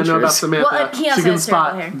One these thing I know about dentures. Samantha, Well, he also she can has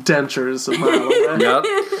spot terrible hair. dentures a mile away. Yep.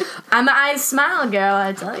 I'm an eyes smile girl,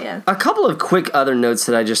 I tell you. A couple of quick other notes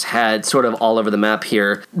that I just had sort of all over the map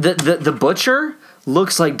here. The butcher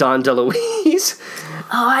looks like Don DeLuise,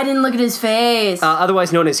 Oh, I didn't look at his face.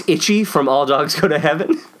 otherwise known as Itchy from All Dogs Go to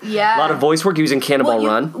Heaven. Yeah. A lot of voice work. He was in Cannonball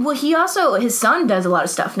Run. Well, he also, his son does a lot of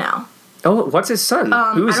stuff now. Oh, what's his son?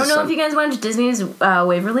 Who is I don't his know son? if you guys went to Disney's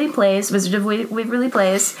Waverly Place, Wizard of Waverly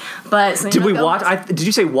Place, but Did we watch? Did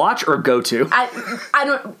you say watch or go to? I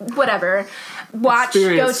don't. Whatever. Watch.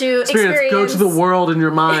 Experience. Go to. Experience. Go to the world in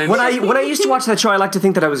your mind. When I used to watch that show, I like to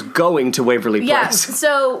think that I was going to Waverly Place. Yeah.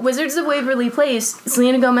 So Wizards of Waverly Place.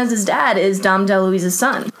 Selena Gomez's dad is Dom DeLuise's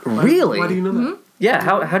son. Really? Why do you know that? Yeah.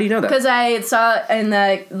 How do you know that? Because I saw in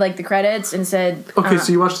the credits and said. Okay,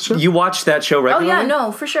 so you watched the show? You watched that show Oh regularly? yeah,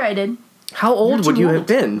 no, for sure I did. How old would too you old. have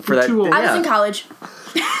been for You're that? too old. I was in college.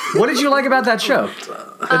 What did you like about that show?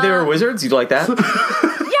 That they were wizards? You like that? Yeah,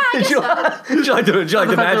 I guess so. Did you like the The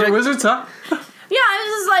fact they were magic? wizards, huh? Yeah, I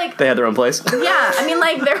was just like, They had their own place. yeah, I mean,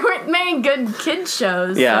 like, there weren't many good kids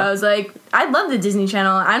shows. Yeah. So I was like, I love the Disney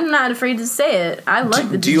Channel. I'm not afraid to say it. I like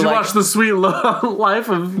the do Disney you Did you like- watch The Sweet Life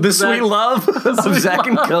of The Zach? Sweet Love of Zach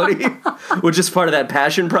and Cody, which is part of that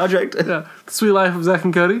passion project. Yeah. The Sweet Life of Zach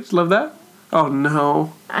and Cody. Did you love that? Oh,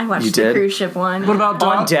 no. I watched You the did? cruise ship one. What about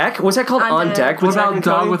On Dog? Deck? Was that called On On Deck. Deck? What with Zach about and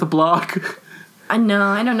Dog Cody? with a Blog? I know.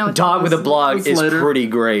 I don't know what Dog with a Blog That's is later. pretty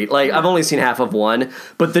great. Like, I've only seen half of one,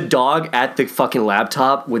 but the dog at the fucking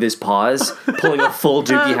laptop with his paws pulling a full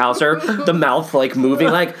Doogie Howser, the mouth like moving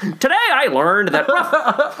like, today I learned that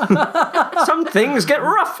rough. Some things get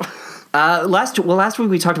rough. Last week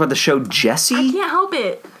we talked about the show Jessie. I can't help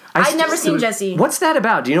it. I've never seen Jessie. What's that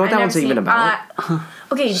about? Do you know what I've that never one's even seen- about?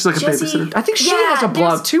 Okay, She's like a Jessie. babysitter. I think she yeah, has a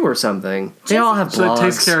blog too or something. They all have She like, blogs.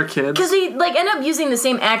 takes care of kids. Because they like end up using the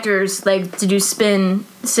same actors like to do spin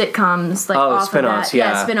sitcoms like Oh, off spin-offs, of that.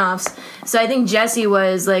 yeah. Spin-offs. So I think Jessie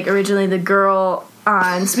was like originally the girl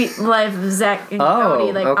on Sweet Life of Zach and Oh,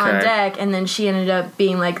 Cody, like okay. on deck, and then she ended up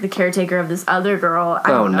being like the caretaker of this other girl. I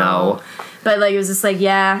don't Oh, know. no. But like it was just like,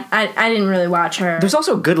 yeah, I didn't really watch her. There's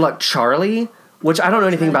also Good Luck Charlie, which I don't know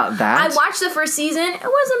anything about that. I watched the first season. It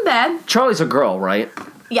wasn't bad. Charlie's a girl, right?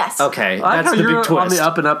 Yes. Okay, I like that's how the you're big twist. on the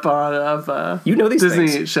up and up of You know these Disney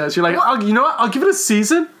things. shows. You're like, Well- oh, you know what? I'll give it a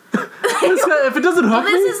season. If it doesn't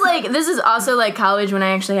hook This is also like college when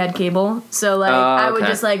I actually had cable. So like I would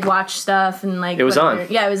okay. just like watch stuff and like It was whatever. on.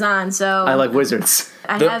 Yeah, it was on. So I like wizards.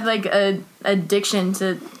 I have like a addiction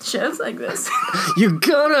to shows like this. You're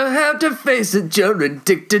gonna have to face it. You're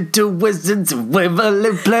addicted to wizards of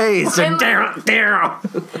Waverly Place. I'm-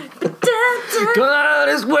 God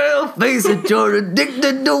as well face it. You're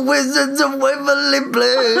addicted to wizards of Waverly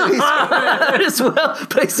Place. God as well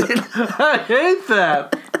face it. I hate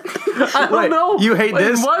that. I don't know. You hate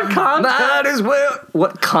this? In what context? Might as well.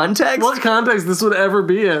 What context? What context this would ever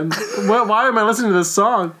be in? Why am I listening to this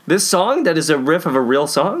song? This song that is a riff of a real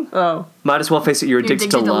song? Oh, Might as well face it. You're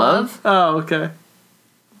addicted, to love. oh, okay.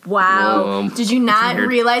 Whoa. Wow. Did you not weird.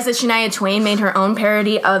 realize that Shania Twain made her own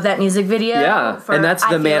parody of that music video? Yeah, for and that's I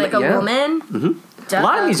the Feel man- Like a yeah. Woman. Mm-hmm. A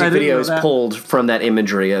lot of music I didn't know videos that. pulled from that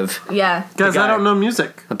imagery of, Yeah. Guys, guy. I don't know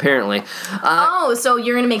music. apparently. Oh, so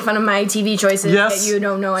you're gonna make fun of my TV choices Yes. that you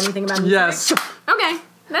don't know anything about music? Yes. Okay,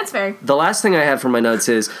 that's fair. The last thing I had from my notes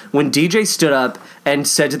is when DJ stood up and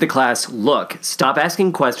said to the class, look, stop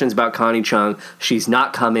asking questions about Connie Chung. She's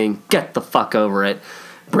not coming. Get the fuck over it.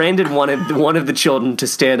 Brandon wanted one of the children to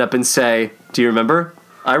stand up and say, do you remember?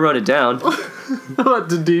 I wrote it down. What,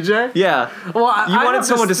 did DJ? Yeah. Well, You wanted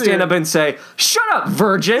someone to stand up and say, shut up,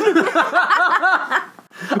 virgin.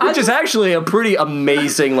 Which is actually a pretty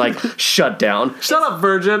amazing, like, shutdown. Shut up,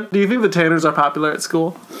 virgin. Do you think the Tanners are popular at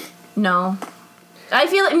school? No. I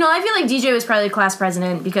feel like DJ was probably class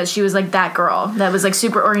president because she was like that girl that was like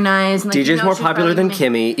super organized. And, like, DJ's more popular than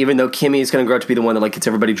Kimmy, even though Kimmy is going to grow up to be the one that like gets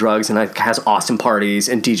everybody drugs and like has awesome parties,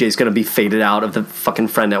 and DJ's going to be faded out of the fucking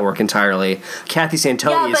friend network entirely. Kathy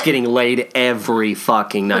Santoni Yeah, is but- getting laid every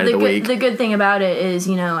fucking night of the week. The good thing about it is,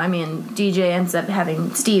 DJ ends up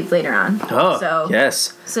having Steve later on. Oh, so,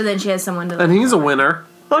 yes. So then she has someone to. And he's a winner.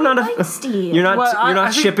 Oh, not I like Steve. You're not. Well, you're not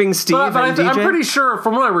I think- shipping Steve but and DJ. I'm pretty sure,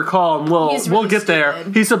 from what I recall, and He's we'll really get there.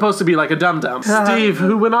 stupid. He's supposed to be like a dum dum. Steve,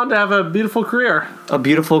 who went on to have a beautiful career. A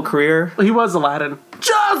beautiful career. He was Aladdin.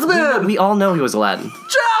 Jasmine. We all know he was Aladdin.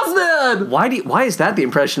 Jasmine. Why is that the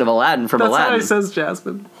impression of Aladdin from That's how Aladdin? he says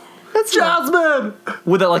Jasmine. That's Jasmine.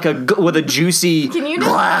 with a juicy. Can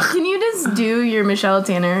you just do your Michelle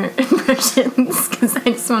Tanner impressions? Because I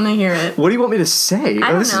just want to hear it. What do you want me to say?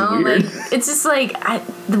 I don't this know. is weird. Like it's just like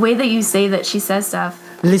the way that you say that she says stuff.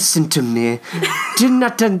 Listen to me. Do you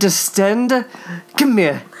not understand? Come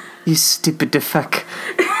here, you stupid fuck.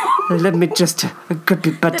 Let me just grab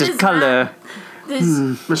your butter is color.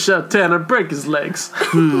 This Michelle Tanner, break his legs.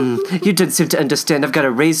 You don't seem to understand. I've got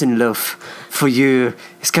a raisin loaf for you.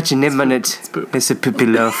 It's got your name on it. poop. It's a poopy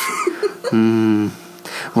loaf.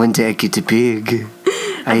 One day I get a pig.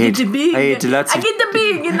 I get the big. I ate lots I of. get the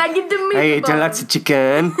big and I get the meatball. I ate lots of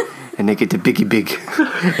chicken. And I get the biggy big.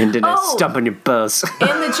 And then I Oh. stomp on your balls.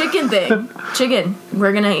 And the chicken thing. Chicken.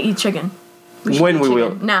 We're gonna eat chicken. When we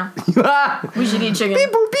will. Now. We should eat chicken.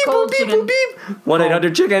 Beep, boop, beep, Cold boop, beep, chicken. boop, beep.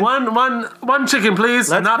 1-800-CHICKEN. One chicken,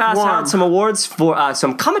 please. Let's not pass warm. out some awards for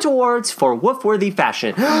some comment awards for woof-worthy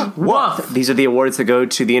fashion. Woof. These are the awards that go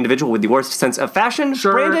to the individual with the worst sense of fashion.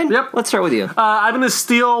 Sure. Brandon, Yep. let's start with you. I'm going to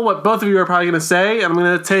steal what both of you are probably going to say, and I'm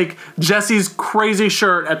going to take Jesse's crazy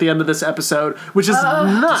shirt at the end of this episode, which is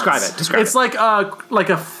nuts. Describe it. It's like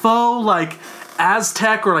a faux, like,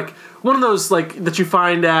 Aztec or like one of those like that you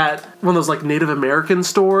find at one of those like Native American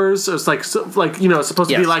stores. It's like supposed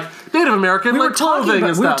to be like Native American like clothing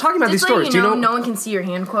and stuff. We were talking about these stores. You know, no one can see your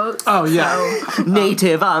hand quotes. Oh yeah, so.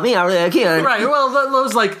 Native American. Right. Well,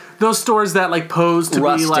 those stores that like pose to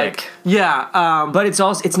rustic. be like but it's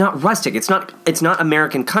not rustic. It's not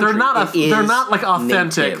American country. They're not like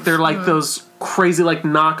authentic. Native. They're like those crazy like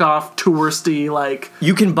knockoff touristy like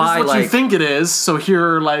you can buy what like you think it is. So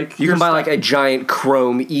here like you can buy like a giant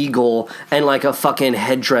chrome eagle and like a fucking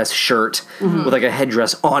headdress shirt with like a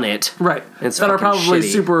headdress on it. Right. It's that are probably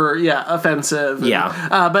shitty. super offensive.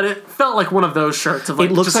 And, but it felt like one of those shirts of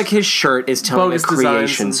like it looks like his shirt is telling a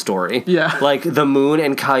creation story. Yeah. Like the moon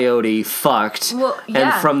and coyote fucked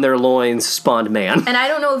and from their loins spawned man. And I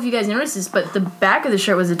don't know if you guys noticed this, but the back of the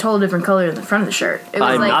shirt was a total different color than the front of the shirt. It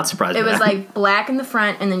was I'm not surprised. It was like black in the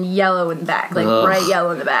front and then yellow in the back, like bright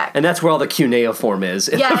yellow in the back. And that's where all the cuneiform is.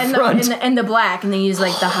 In the and front. and the black, and they use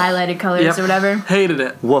like the highlighted colors or whatever. Hated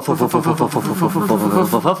it. I'm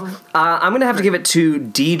gonna have to give it to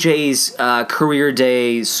DJ's career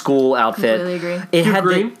day school outfit. Completely agree. It had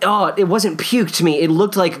green? it wasn't puke to me. It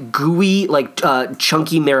looked like gooey, like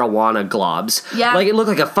chunky marijuana globs. Yeah. Like it looked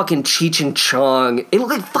like a fucking Cheech and Chong. It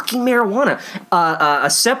looked like fucking marijuana. A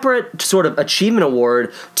separate sort of achievement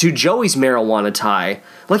award to Joey's marijuana tie.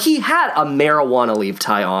 Like he had a marijuana leaf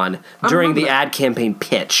tie on during the ad campaign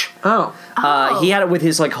pitch. Oh. He had it with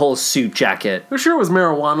his like whole suit jacket. I'm sure it was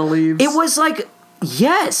marijuana leaves. It was like,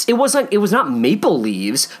 yes, it was not maple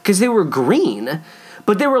leaves because they were green,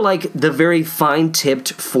 but they were like the very fine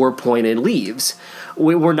tipped 4-pointed leaves.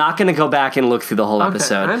 We're not going to go back and look through the whole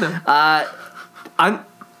episode. I know.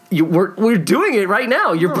 We're doing it right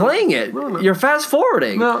now. You're playing it. You're fast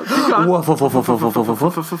forwarding. No, Sam,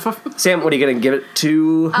 what are you gonna give it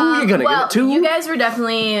to? Who are you gonna give it to? You guys were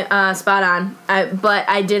definitely spot on. But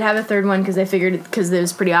I did have a third one because I figured because it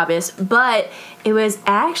was pretty obvious. But it was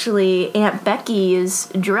actually Aunt Becky's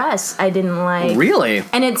dress I didn't like. Really?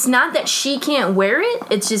 And it's not that she can't wear it.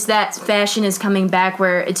 It's just that fashion is coming back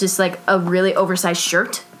where it's just like a really oversized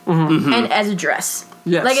shirt and as a dress.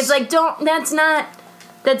 Yes. Like it's like That's not.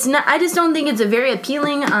 I just don't think it's a very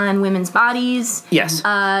appealing on women's bodies. Yes.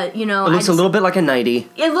 It looks a little bit like a nightie.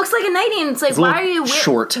 It looks like a nightie, and it's like, why are you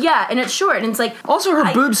short? Yeah, and it's short, and it's like. Also,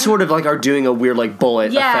 her boobs sort of like are doing a weird like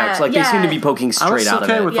bullet effect. Like they seem to be poking straight out of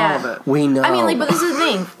it. I was okay with all of it. We know. I mean, like, but this is the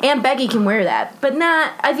thing. Aunt Becky can wear that, but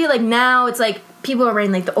not. I feel like now it's like people are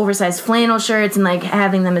wearing like the oversized flannel shirts and like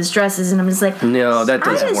having them as dresses, and I'm just like, no, that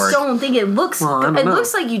doesn't work. I just don't think it looks. It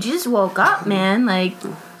looks like you just woke up, man. Like.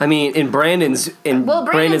 I mean, in Brandon's little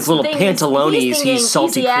pantalones, he's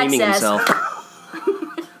salty creaming himself.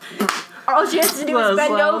 All she has to do is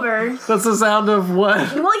bend over. That's the sound of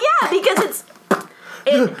what? Well, yeah, because it's.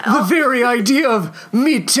 The very idea of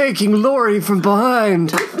me taking Lori from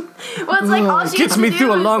behind. Well, it's like all she gets has to me do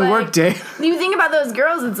through a is, long like, work day. You think about those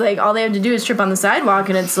girls, it's like all they have to do is trip on the sidewalk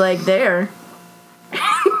and it's like there.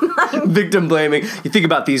 Victim blaming. You think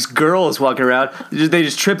about these girls walking around, they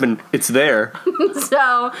just trip and it's there.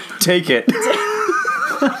 So. Take it.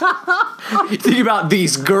 You think about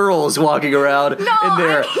these girls walking around in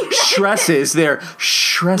their tresses. I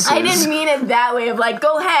didn't mean it that way of like,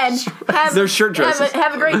 go ahead. Their shirt dresses.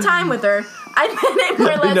 Have a great time with her. I meant it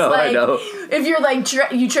more or less I know. If you're like,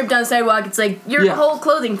 you tripped down the sidewalk, it's like your whole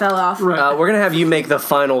clothing fell off. Right. We're going to have you make the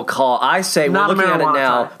final call. I say, we're looking at it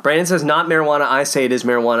now. Tie. Brandon says not marijuana. I say it is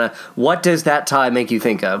marijuana. What does that tie make you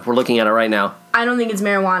think of? We're looking at it right now. I don't think it's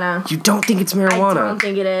marijuana. You don't think it's marijuana? I don't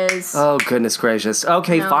think it is. Oh, goodness gracious.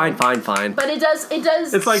 Okay, No. fine. But it does.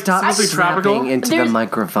 It's like Stop mostly tropical. snapping into the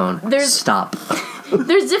microphone. Stop.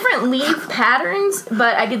 There's different leaf patterns,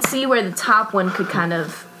 but I could see where the top one could kind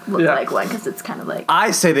of look like one because it's kind of like.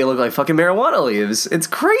 I say they look like fucking marijuana leaves. It's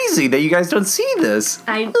crazy that you guys don't see this.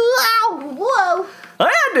 Whoa.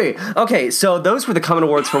 Andy! Okay, so those were the common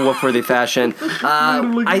awards for Wolf-worthy fashion.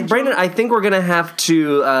 Brandon, I think we're gonna have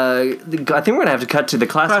to. Cut to the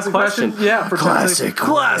classic question. Yeah, for classic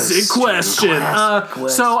question.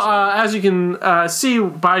 So as you can see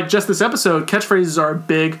by just this episode, catchphrases are a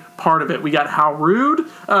big part of it. We got how rude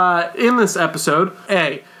in this episode.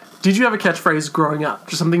 A. Did you have a catchphrase growing up?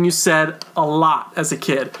 Just something you said a lot as a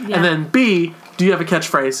kid. Yeah. And then B. Do you have a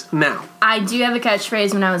catchphrase now? I do have a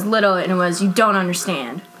catchphrase when I was little, and it was, "You don't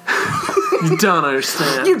understand." You don't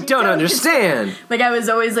understand. You don't understand. Like, I was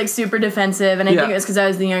always, like, super defensive, and I think it was because I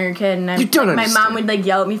was the younger kid, and You don't my understand. mom would, like,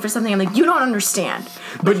 yell at me for something. I'm like, "You don't understand."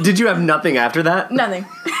 But did you have nothing after that? Nothing.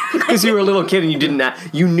 Because you were a little kid and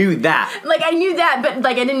you knew that. Like, I knew that, but,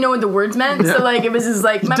 like, I didn't know what the words meant, so, like, it was just,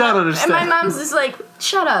 like... You don't understand. And my mom's just like,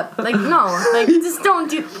 "Shut up." Like, no. Like, just don't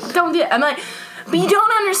do it. I'm like, "But you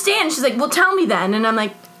don't understand." She's like, "Well, tell me then." And I'm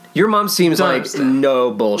like, Your mom seems Don't like understand.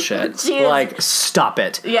 no bullshit. She is- Like, stop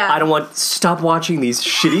it. Yeah. I don't want. Stop watching these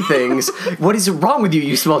shitty things. What is wrong with you,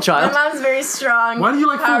 you small My child? mom's very strong. Why do you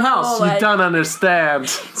like Full powerful, House? You like- don't understand.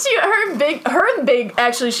 Her big.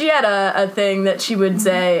 Actually, she had a thing that she would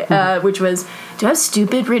say, which was, "Do I have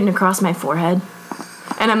stupid written across my forehead?"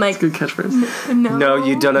 And I'm like, Good catchphrase. "No, No,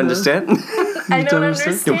 you don't understand. I don't don't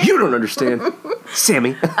understand? No, understand." you don't understand,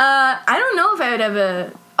 Sammy. I don't know if I would have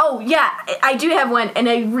a. Oh yeah, I do have one, and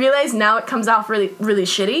I realize now it comes off really, really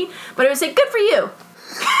shitty. But I would say, "Good for you."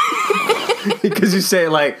 Because you say it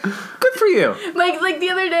like, "Good for you." Like the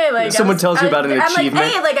other day, like Someone tells you about an achievement. I'm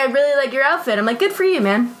like, "Hey, like I really like your outfit." I'm like, "Good for you,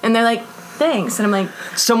 man." And they're like, "Thanks." And I'm like,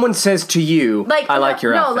 Someone says to you, like "I like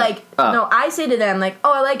your outfit." No, like Oh. no, I say to them like,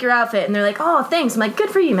 "Oh, I like your outfit," and they're like, "Oh, thanks." I'm like, "Good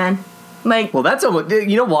for you, man." Like, Well, that's almost.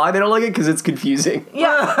 You know why they don't like it? Because it's confusing.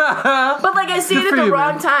 yeah, but like I say it Good at for the you,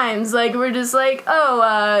 wrong man. times. Like we're just like, "Oh,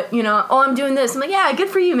 I'm doing this." I'm like, "Yeah, good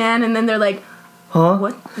for you, man." And then they're like, Huh?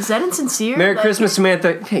 "What? Is that insincere?" Merry Like- Christmas,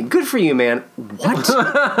 Samantha. Hey, good for you, man. What?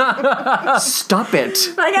 Stop it.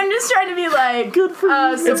 Like I'm just trying to be like, good for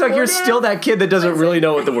you. It's like you're still that kid that doesn't really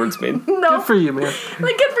know what the words mean. no, Good for you, man.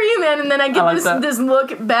 like good for you, man. And then I get like this that. this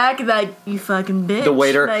look back, like you fucking bitch. The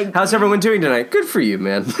waiter. Like, How's everyone doing tonight? Good for you,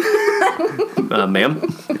 man. Ma'am.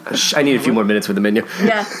 I need a few more minutes with the menu.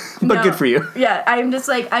 yeah, But no. good for you. Yeah, I'm just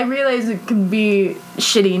like I realize it can be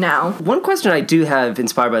shitty now. One question I do have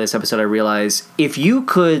inspired by this episode, I realize, if you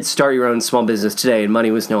could start your own small business today and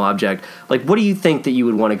money was no object, like what do you think that you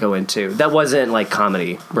would want to go into that wasn't like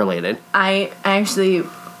comedy related? I actually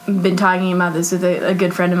been talking about this with a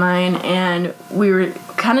good friend of mine, and we were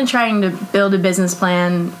kind of trying to build a business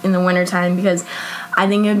plan in the wintertime because I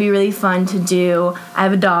think it would be really fun to do. I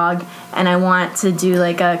have a dog, and I want to do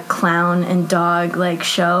like a clown and dog like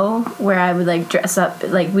show where I would like dress up,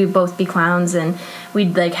 like we'd both be clowns, and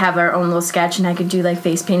we'd like have our own little sketch, and I could do like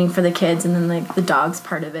face painting for the kids, and then like the dog's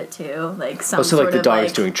part of it too, like some Also, sort like the of, dog is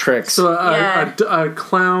like- doing tricks. So Yeah. a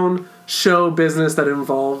clown show business that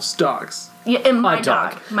involves dogs. Yeah, and my A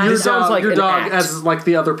dog. My This dog. sounds like your an dog act. as like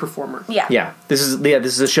the other performer. Yeah. Yeah, this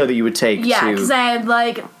is a show that you would take Yeah, to. because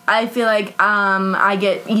I feel like I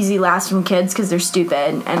get easy laughs from kids because they're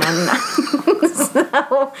stupid, and I'm not.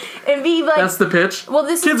 So it'd be like That's the pitch. Well,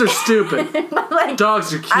 this Kids is- are stupid. like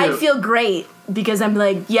Dogs are cute. I feel great because I'm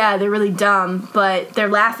like, yeah, they're really dumb, but they're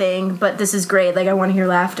laughing. But this is great. Like I want to hear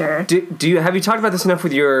laughter. Do you have you talked about this enough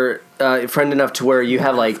with your friend enough to where you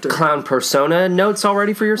have like clown persona notes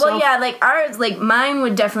already for yourself? Well, yeah, like ours, like mine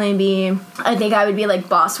would definitely be. I think I would be like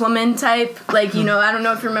boss woman type. Like I don't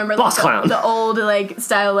know if you remember Boss like, clown. the old like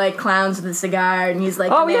style like clowns with a cigar, and he's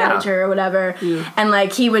like Oh, the yeah. manager or whatever, and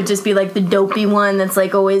like he would just be like the dopey one that's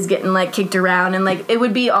like always getting like kicked around, and like it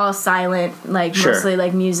would be all silent, like Sure. mostly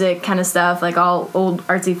like music kind of stuff, like all old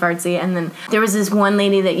artsy fartsy. And then there was this one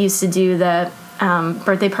lady that used to do the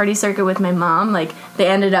birthday party circuit with my mom. Like they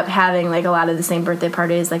ended up having like a lot of the same birthday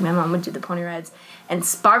parties. Like my mom would do the pony rides, and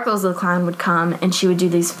Sparkles the clown would come, and she would do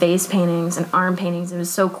these face paintings and arm paintings. It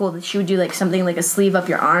was so cool that she would do like something like a sleeve up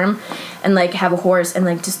your arm, and like have a horse and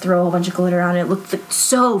like just throw a whole bunch of glitter on it. It looked like,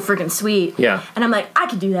 so freaking sweet. Yeah. And I'm like, I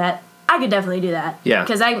could do that. I could definitely do that. Yeah.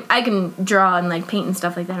 Because I can draw and like paint and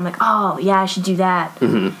stuff like that. I'm like, oh yeah, I should do that.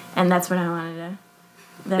 Mm-hmm. And that's what I wanted to.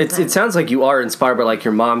 It sounds like you are inspired by like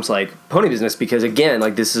your mom's like pony business because again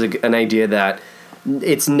like this is an idea that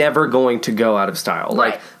it's never going to go out of style.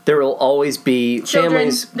 Right. Like there will always be Children.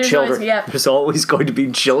 families, There's children. always- yep. There's always going to be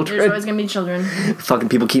There's children. always gonna be children. Fucking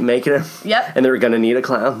people keep making them. Yep. And they're gonna need a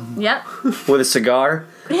clown Yep. with a cigar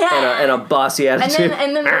Yeah. and a bossy And attitude.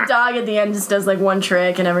 then the dog at the end just does like one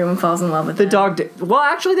trick and everyone falls in love with The it. dog. Well,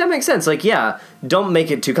 actually, that makes sense. Like, yeah, don't make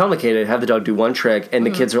it too complicated. Have the dog do one trick, and the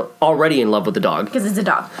kids are already in love with the dog. Because it's a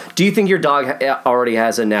dog. Do you think your dog already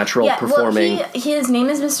has a natural performing? Well, his name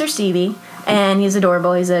is Mr. Stevie, and he's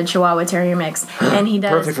adorable. He's a Chihuahua Terrier mix, and he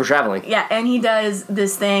does Perfect for traveling. Yeah, and he does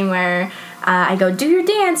this thing where I go, do your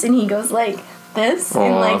dance, and he goes like this,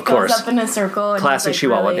 and Aw, like of goes course. up in a circle. And Classic he's, like,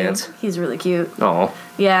 Chihuahua really- dance. He's really cute. Oh,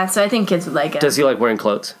 Yeah, so I think kids would like it. does he like wearing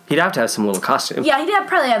clothes? He'd have to have some little costume. Yeah, he'd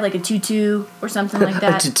probably have like a tutu or something like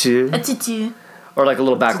that. tutu. A tutu. Or like a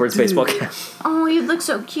little backwards baseball cap. Oh, you'd look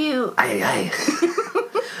so cute. Aye, aye.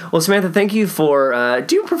 Well, Samantha, thank you for.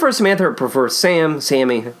 Do you prefer Samantha or prefer Sam,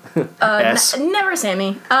 Sammy? S. Never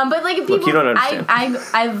Sammy. But like if people, you don't understand.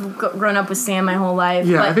 I've grown up with Sam my whole life.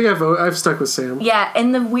 Yeah, but, I think I've stuck with Sam. Yeah,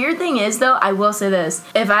 and the weird thing is though, I will say this: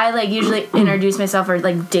 if I like usually introduce myself or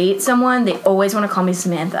like date someone, they always want to call me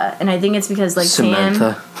Samantha, and I think it's because like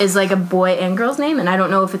Samantha. Sam is like a boy and girl's name, and I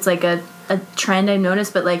don't know if it's like a trend I've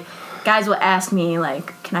noticed, but like guys will ask me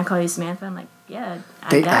like, "Can I call you Samantha?" I'm like, Yeah.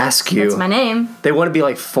 They ask you. That's my name. They want to be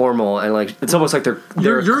like formal and like it's almost like they're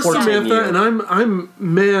You're courting Samantha, you. and I'm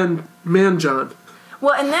Man John.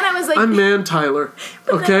 Well, and then I was like, I'm Man Tyler.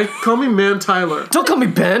 Okay, call me Man Tyler. Don't call me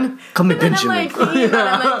Ben. Call me then I'm Benjamin. like, thinking about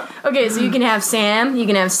it, I'm like, okay, so you can have Sam, you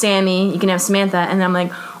can have Sammy, you can have Samantha, and then I'm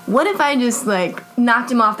like, what if I just like knocked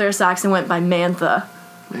him off their socks and went by Mantha?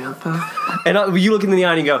 Mantha. And you look in the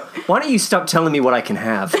eye and you go, "Why don't you stop telling me what I can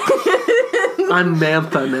have?" I'm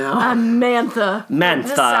Mantha now. I'm Mantha. Mantha.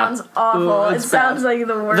 This sounds awful. Ooh, It it's sounds bad. like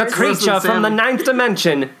the worst. The creature from the Sammy. 9th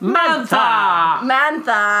dimension. Mantha.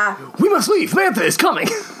 Mantha. We must leave. Mantha is coming.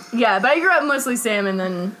 Yeah, but I grew up mostly Sam, and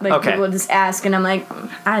then like Okay. people would just ask, and I'm like,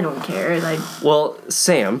 I don't care. Like, Well,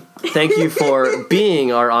 Sam, thank you for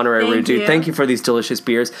being our honorary Thank rude dude. you. Thank you for these delicious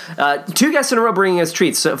beers. 2 guests in a row bringing us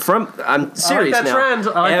treats. So I'm serious that now. trend.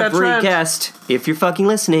 I like that Every trend. guest, if you're fucking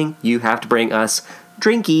listening, you have to bring us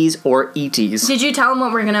drinkies or eaties. did you tell them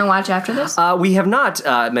what we're gonna watch after this? We have not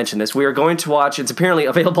mentioned this. We are going to watch, it's apparently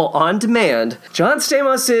available on demand, John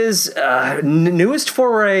Stamos' newest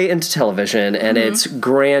foray into television, and it's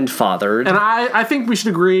grandfathered. And I think we should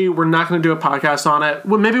agree we're not going to do a podcast on it.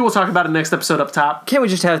 Well, maybe we'll talk about it next episode up top. Can't we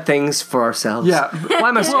just have things for ourselves? Yeah. Why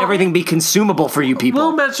must everything be consumable for you people?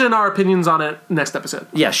 We'll mention our opinions on it next episode.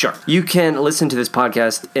 Yeah, sure. You can listen to this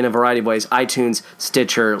podcast in a variety of ways. iTunes,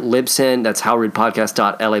 Stitcher, Libsyn. That's howrudepodcast.labs1.com.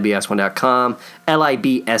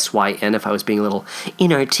 LIBSYN, if I was being a little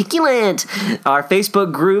inarticulate. Our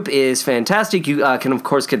Facebook group is fantastic. You can, of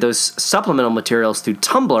course, get those supplemental materials through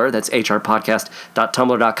Tumblr. That's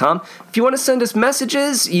hrpodcast.tumblr.com. If you want to send us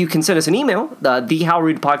messages, you can send us an email,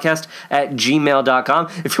 thehowrudepodcast@gmail.com.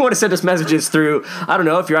 If you want to send us messages through, I don't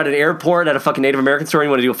know, if you're at an airport at a fucking Native American store and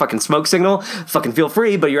you want to do a fucking smoke signal, fucking feel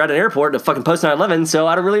free, but you're at an airport to fucking post 9/11, so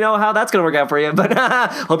I don't really know how that's going to work out for you, but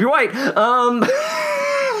hope you're white.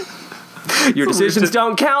 Your decisions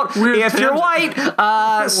don't count if you're white.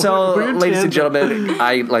 So, Weird ladies and tangent. gentlemen,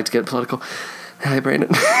 I like to get political. Hi, Brandon.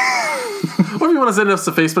 Or if you want to send us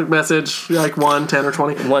a Facebook message, like 1, 10, or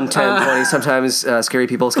 20. 1, 10, 20. Sometimes scary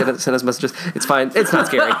people send us messages. It's fine. It's not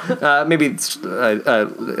scary. Maybe it's a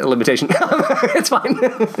limitation. It's fine.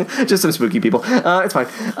 Just some spooky people. It's fine.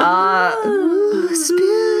 Ooh,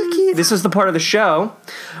 spooky. This is the part of the show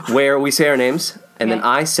where we say our names, and then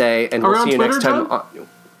I say, and we'll Are we see you on next Twitter, time.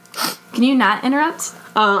 Can you not interrupt?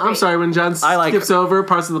 I'm sorry, when John skips over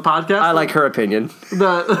parts of the podcast. I like her opinion.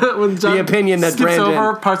 When John The opinion that skips Brandon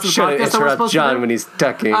over parts of the shouldn't podcast that we're interrupt supposed John to do. when he's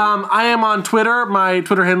talking. I am on Twitter. My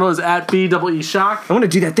Twitter handle is @BEEShock. I want to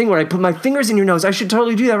do that thing where I put my fingers in your nose. I should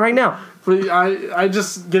totally do that right now. But I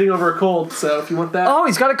just getting over a cold, so if you want that. Oh,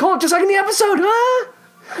 he's got a cold, just like in the episode, huh?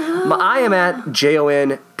 I am at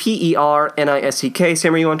JONPERNISCK.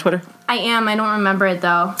 Sam, are you on Twitter? I am. I don't remember it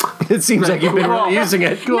though. It seems like you've been really using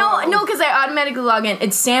it. No, because I automatically log in.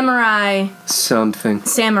 It's Samurai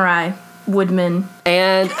Woodman.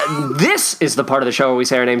 And this is the part of the show where we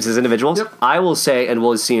say our names as individuals. Yep. I will say, and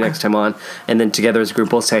we'll see you next time on, and then together as a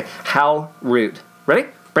group we'll say, how rude. Ready?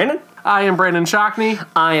 Brandon? I am Brandon Shockney.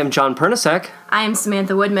 I am John Pernasek. I am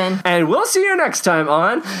Samantha Woodman. And we'll see you next time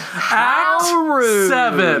on How Rude.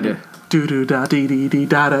 7.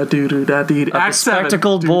 Do-do-da-dee-dee-dee-da-da-do-do-da-dee. Act 7.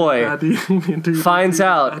 bespectacled boy finds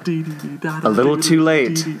out a little too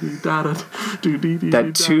late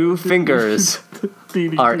that 2 fingers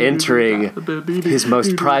are entering his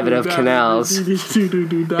most private of canals.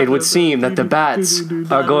 It would seem that the bats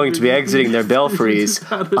are going to be exiting their belfries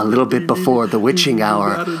a little bit before the witching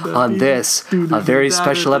hour on this, a very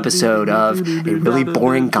special episode of a really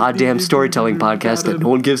boring goddamn storytelling podcast that no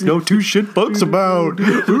one gives no 2 shit fucks about.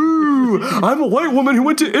 Ooh, I'm a white woman who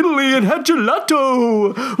went to Italy and had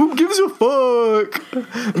gelato. Who gives a fuck?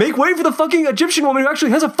 Make way for the fucking Egyptian woman who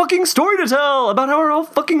actually has a fucking story to tell about how her whole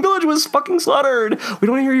fucking village was fucking slaughtered. We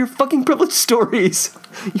don't want to hear your fucking privileged stories.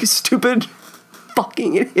 You stupid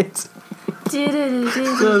fucking idiots.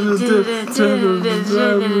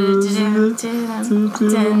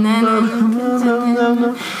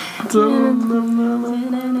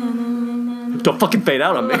 Don't fucking fade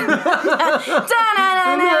out on me.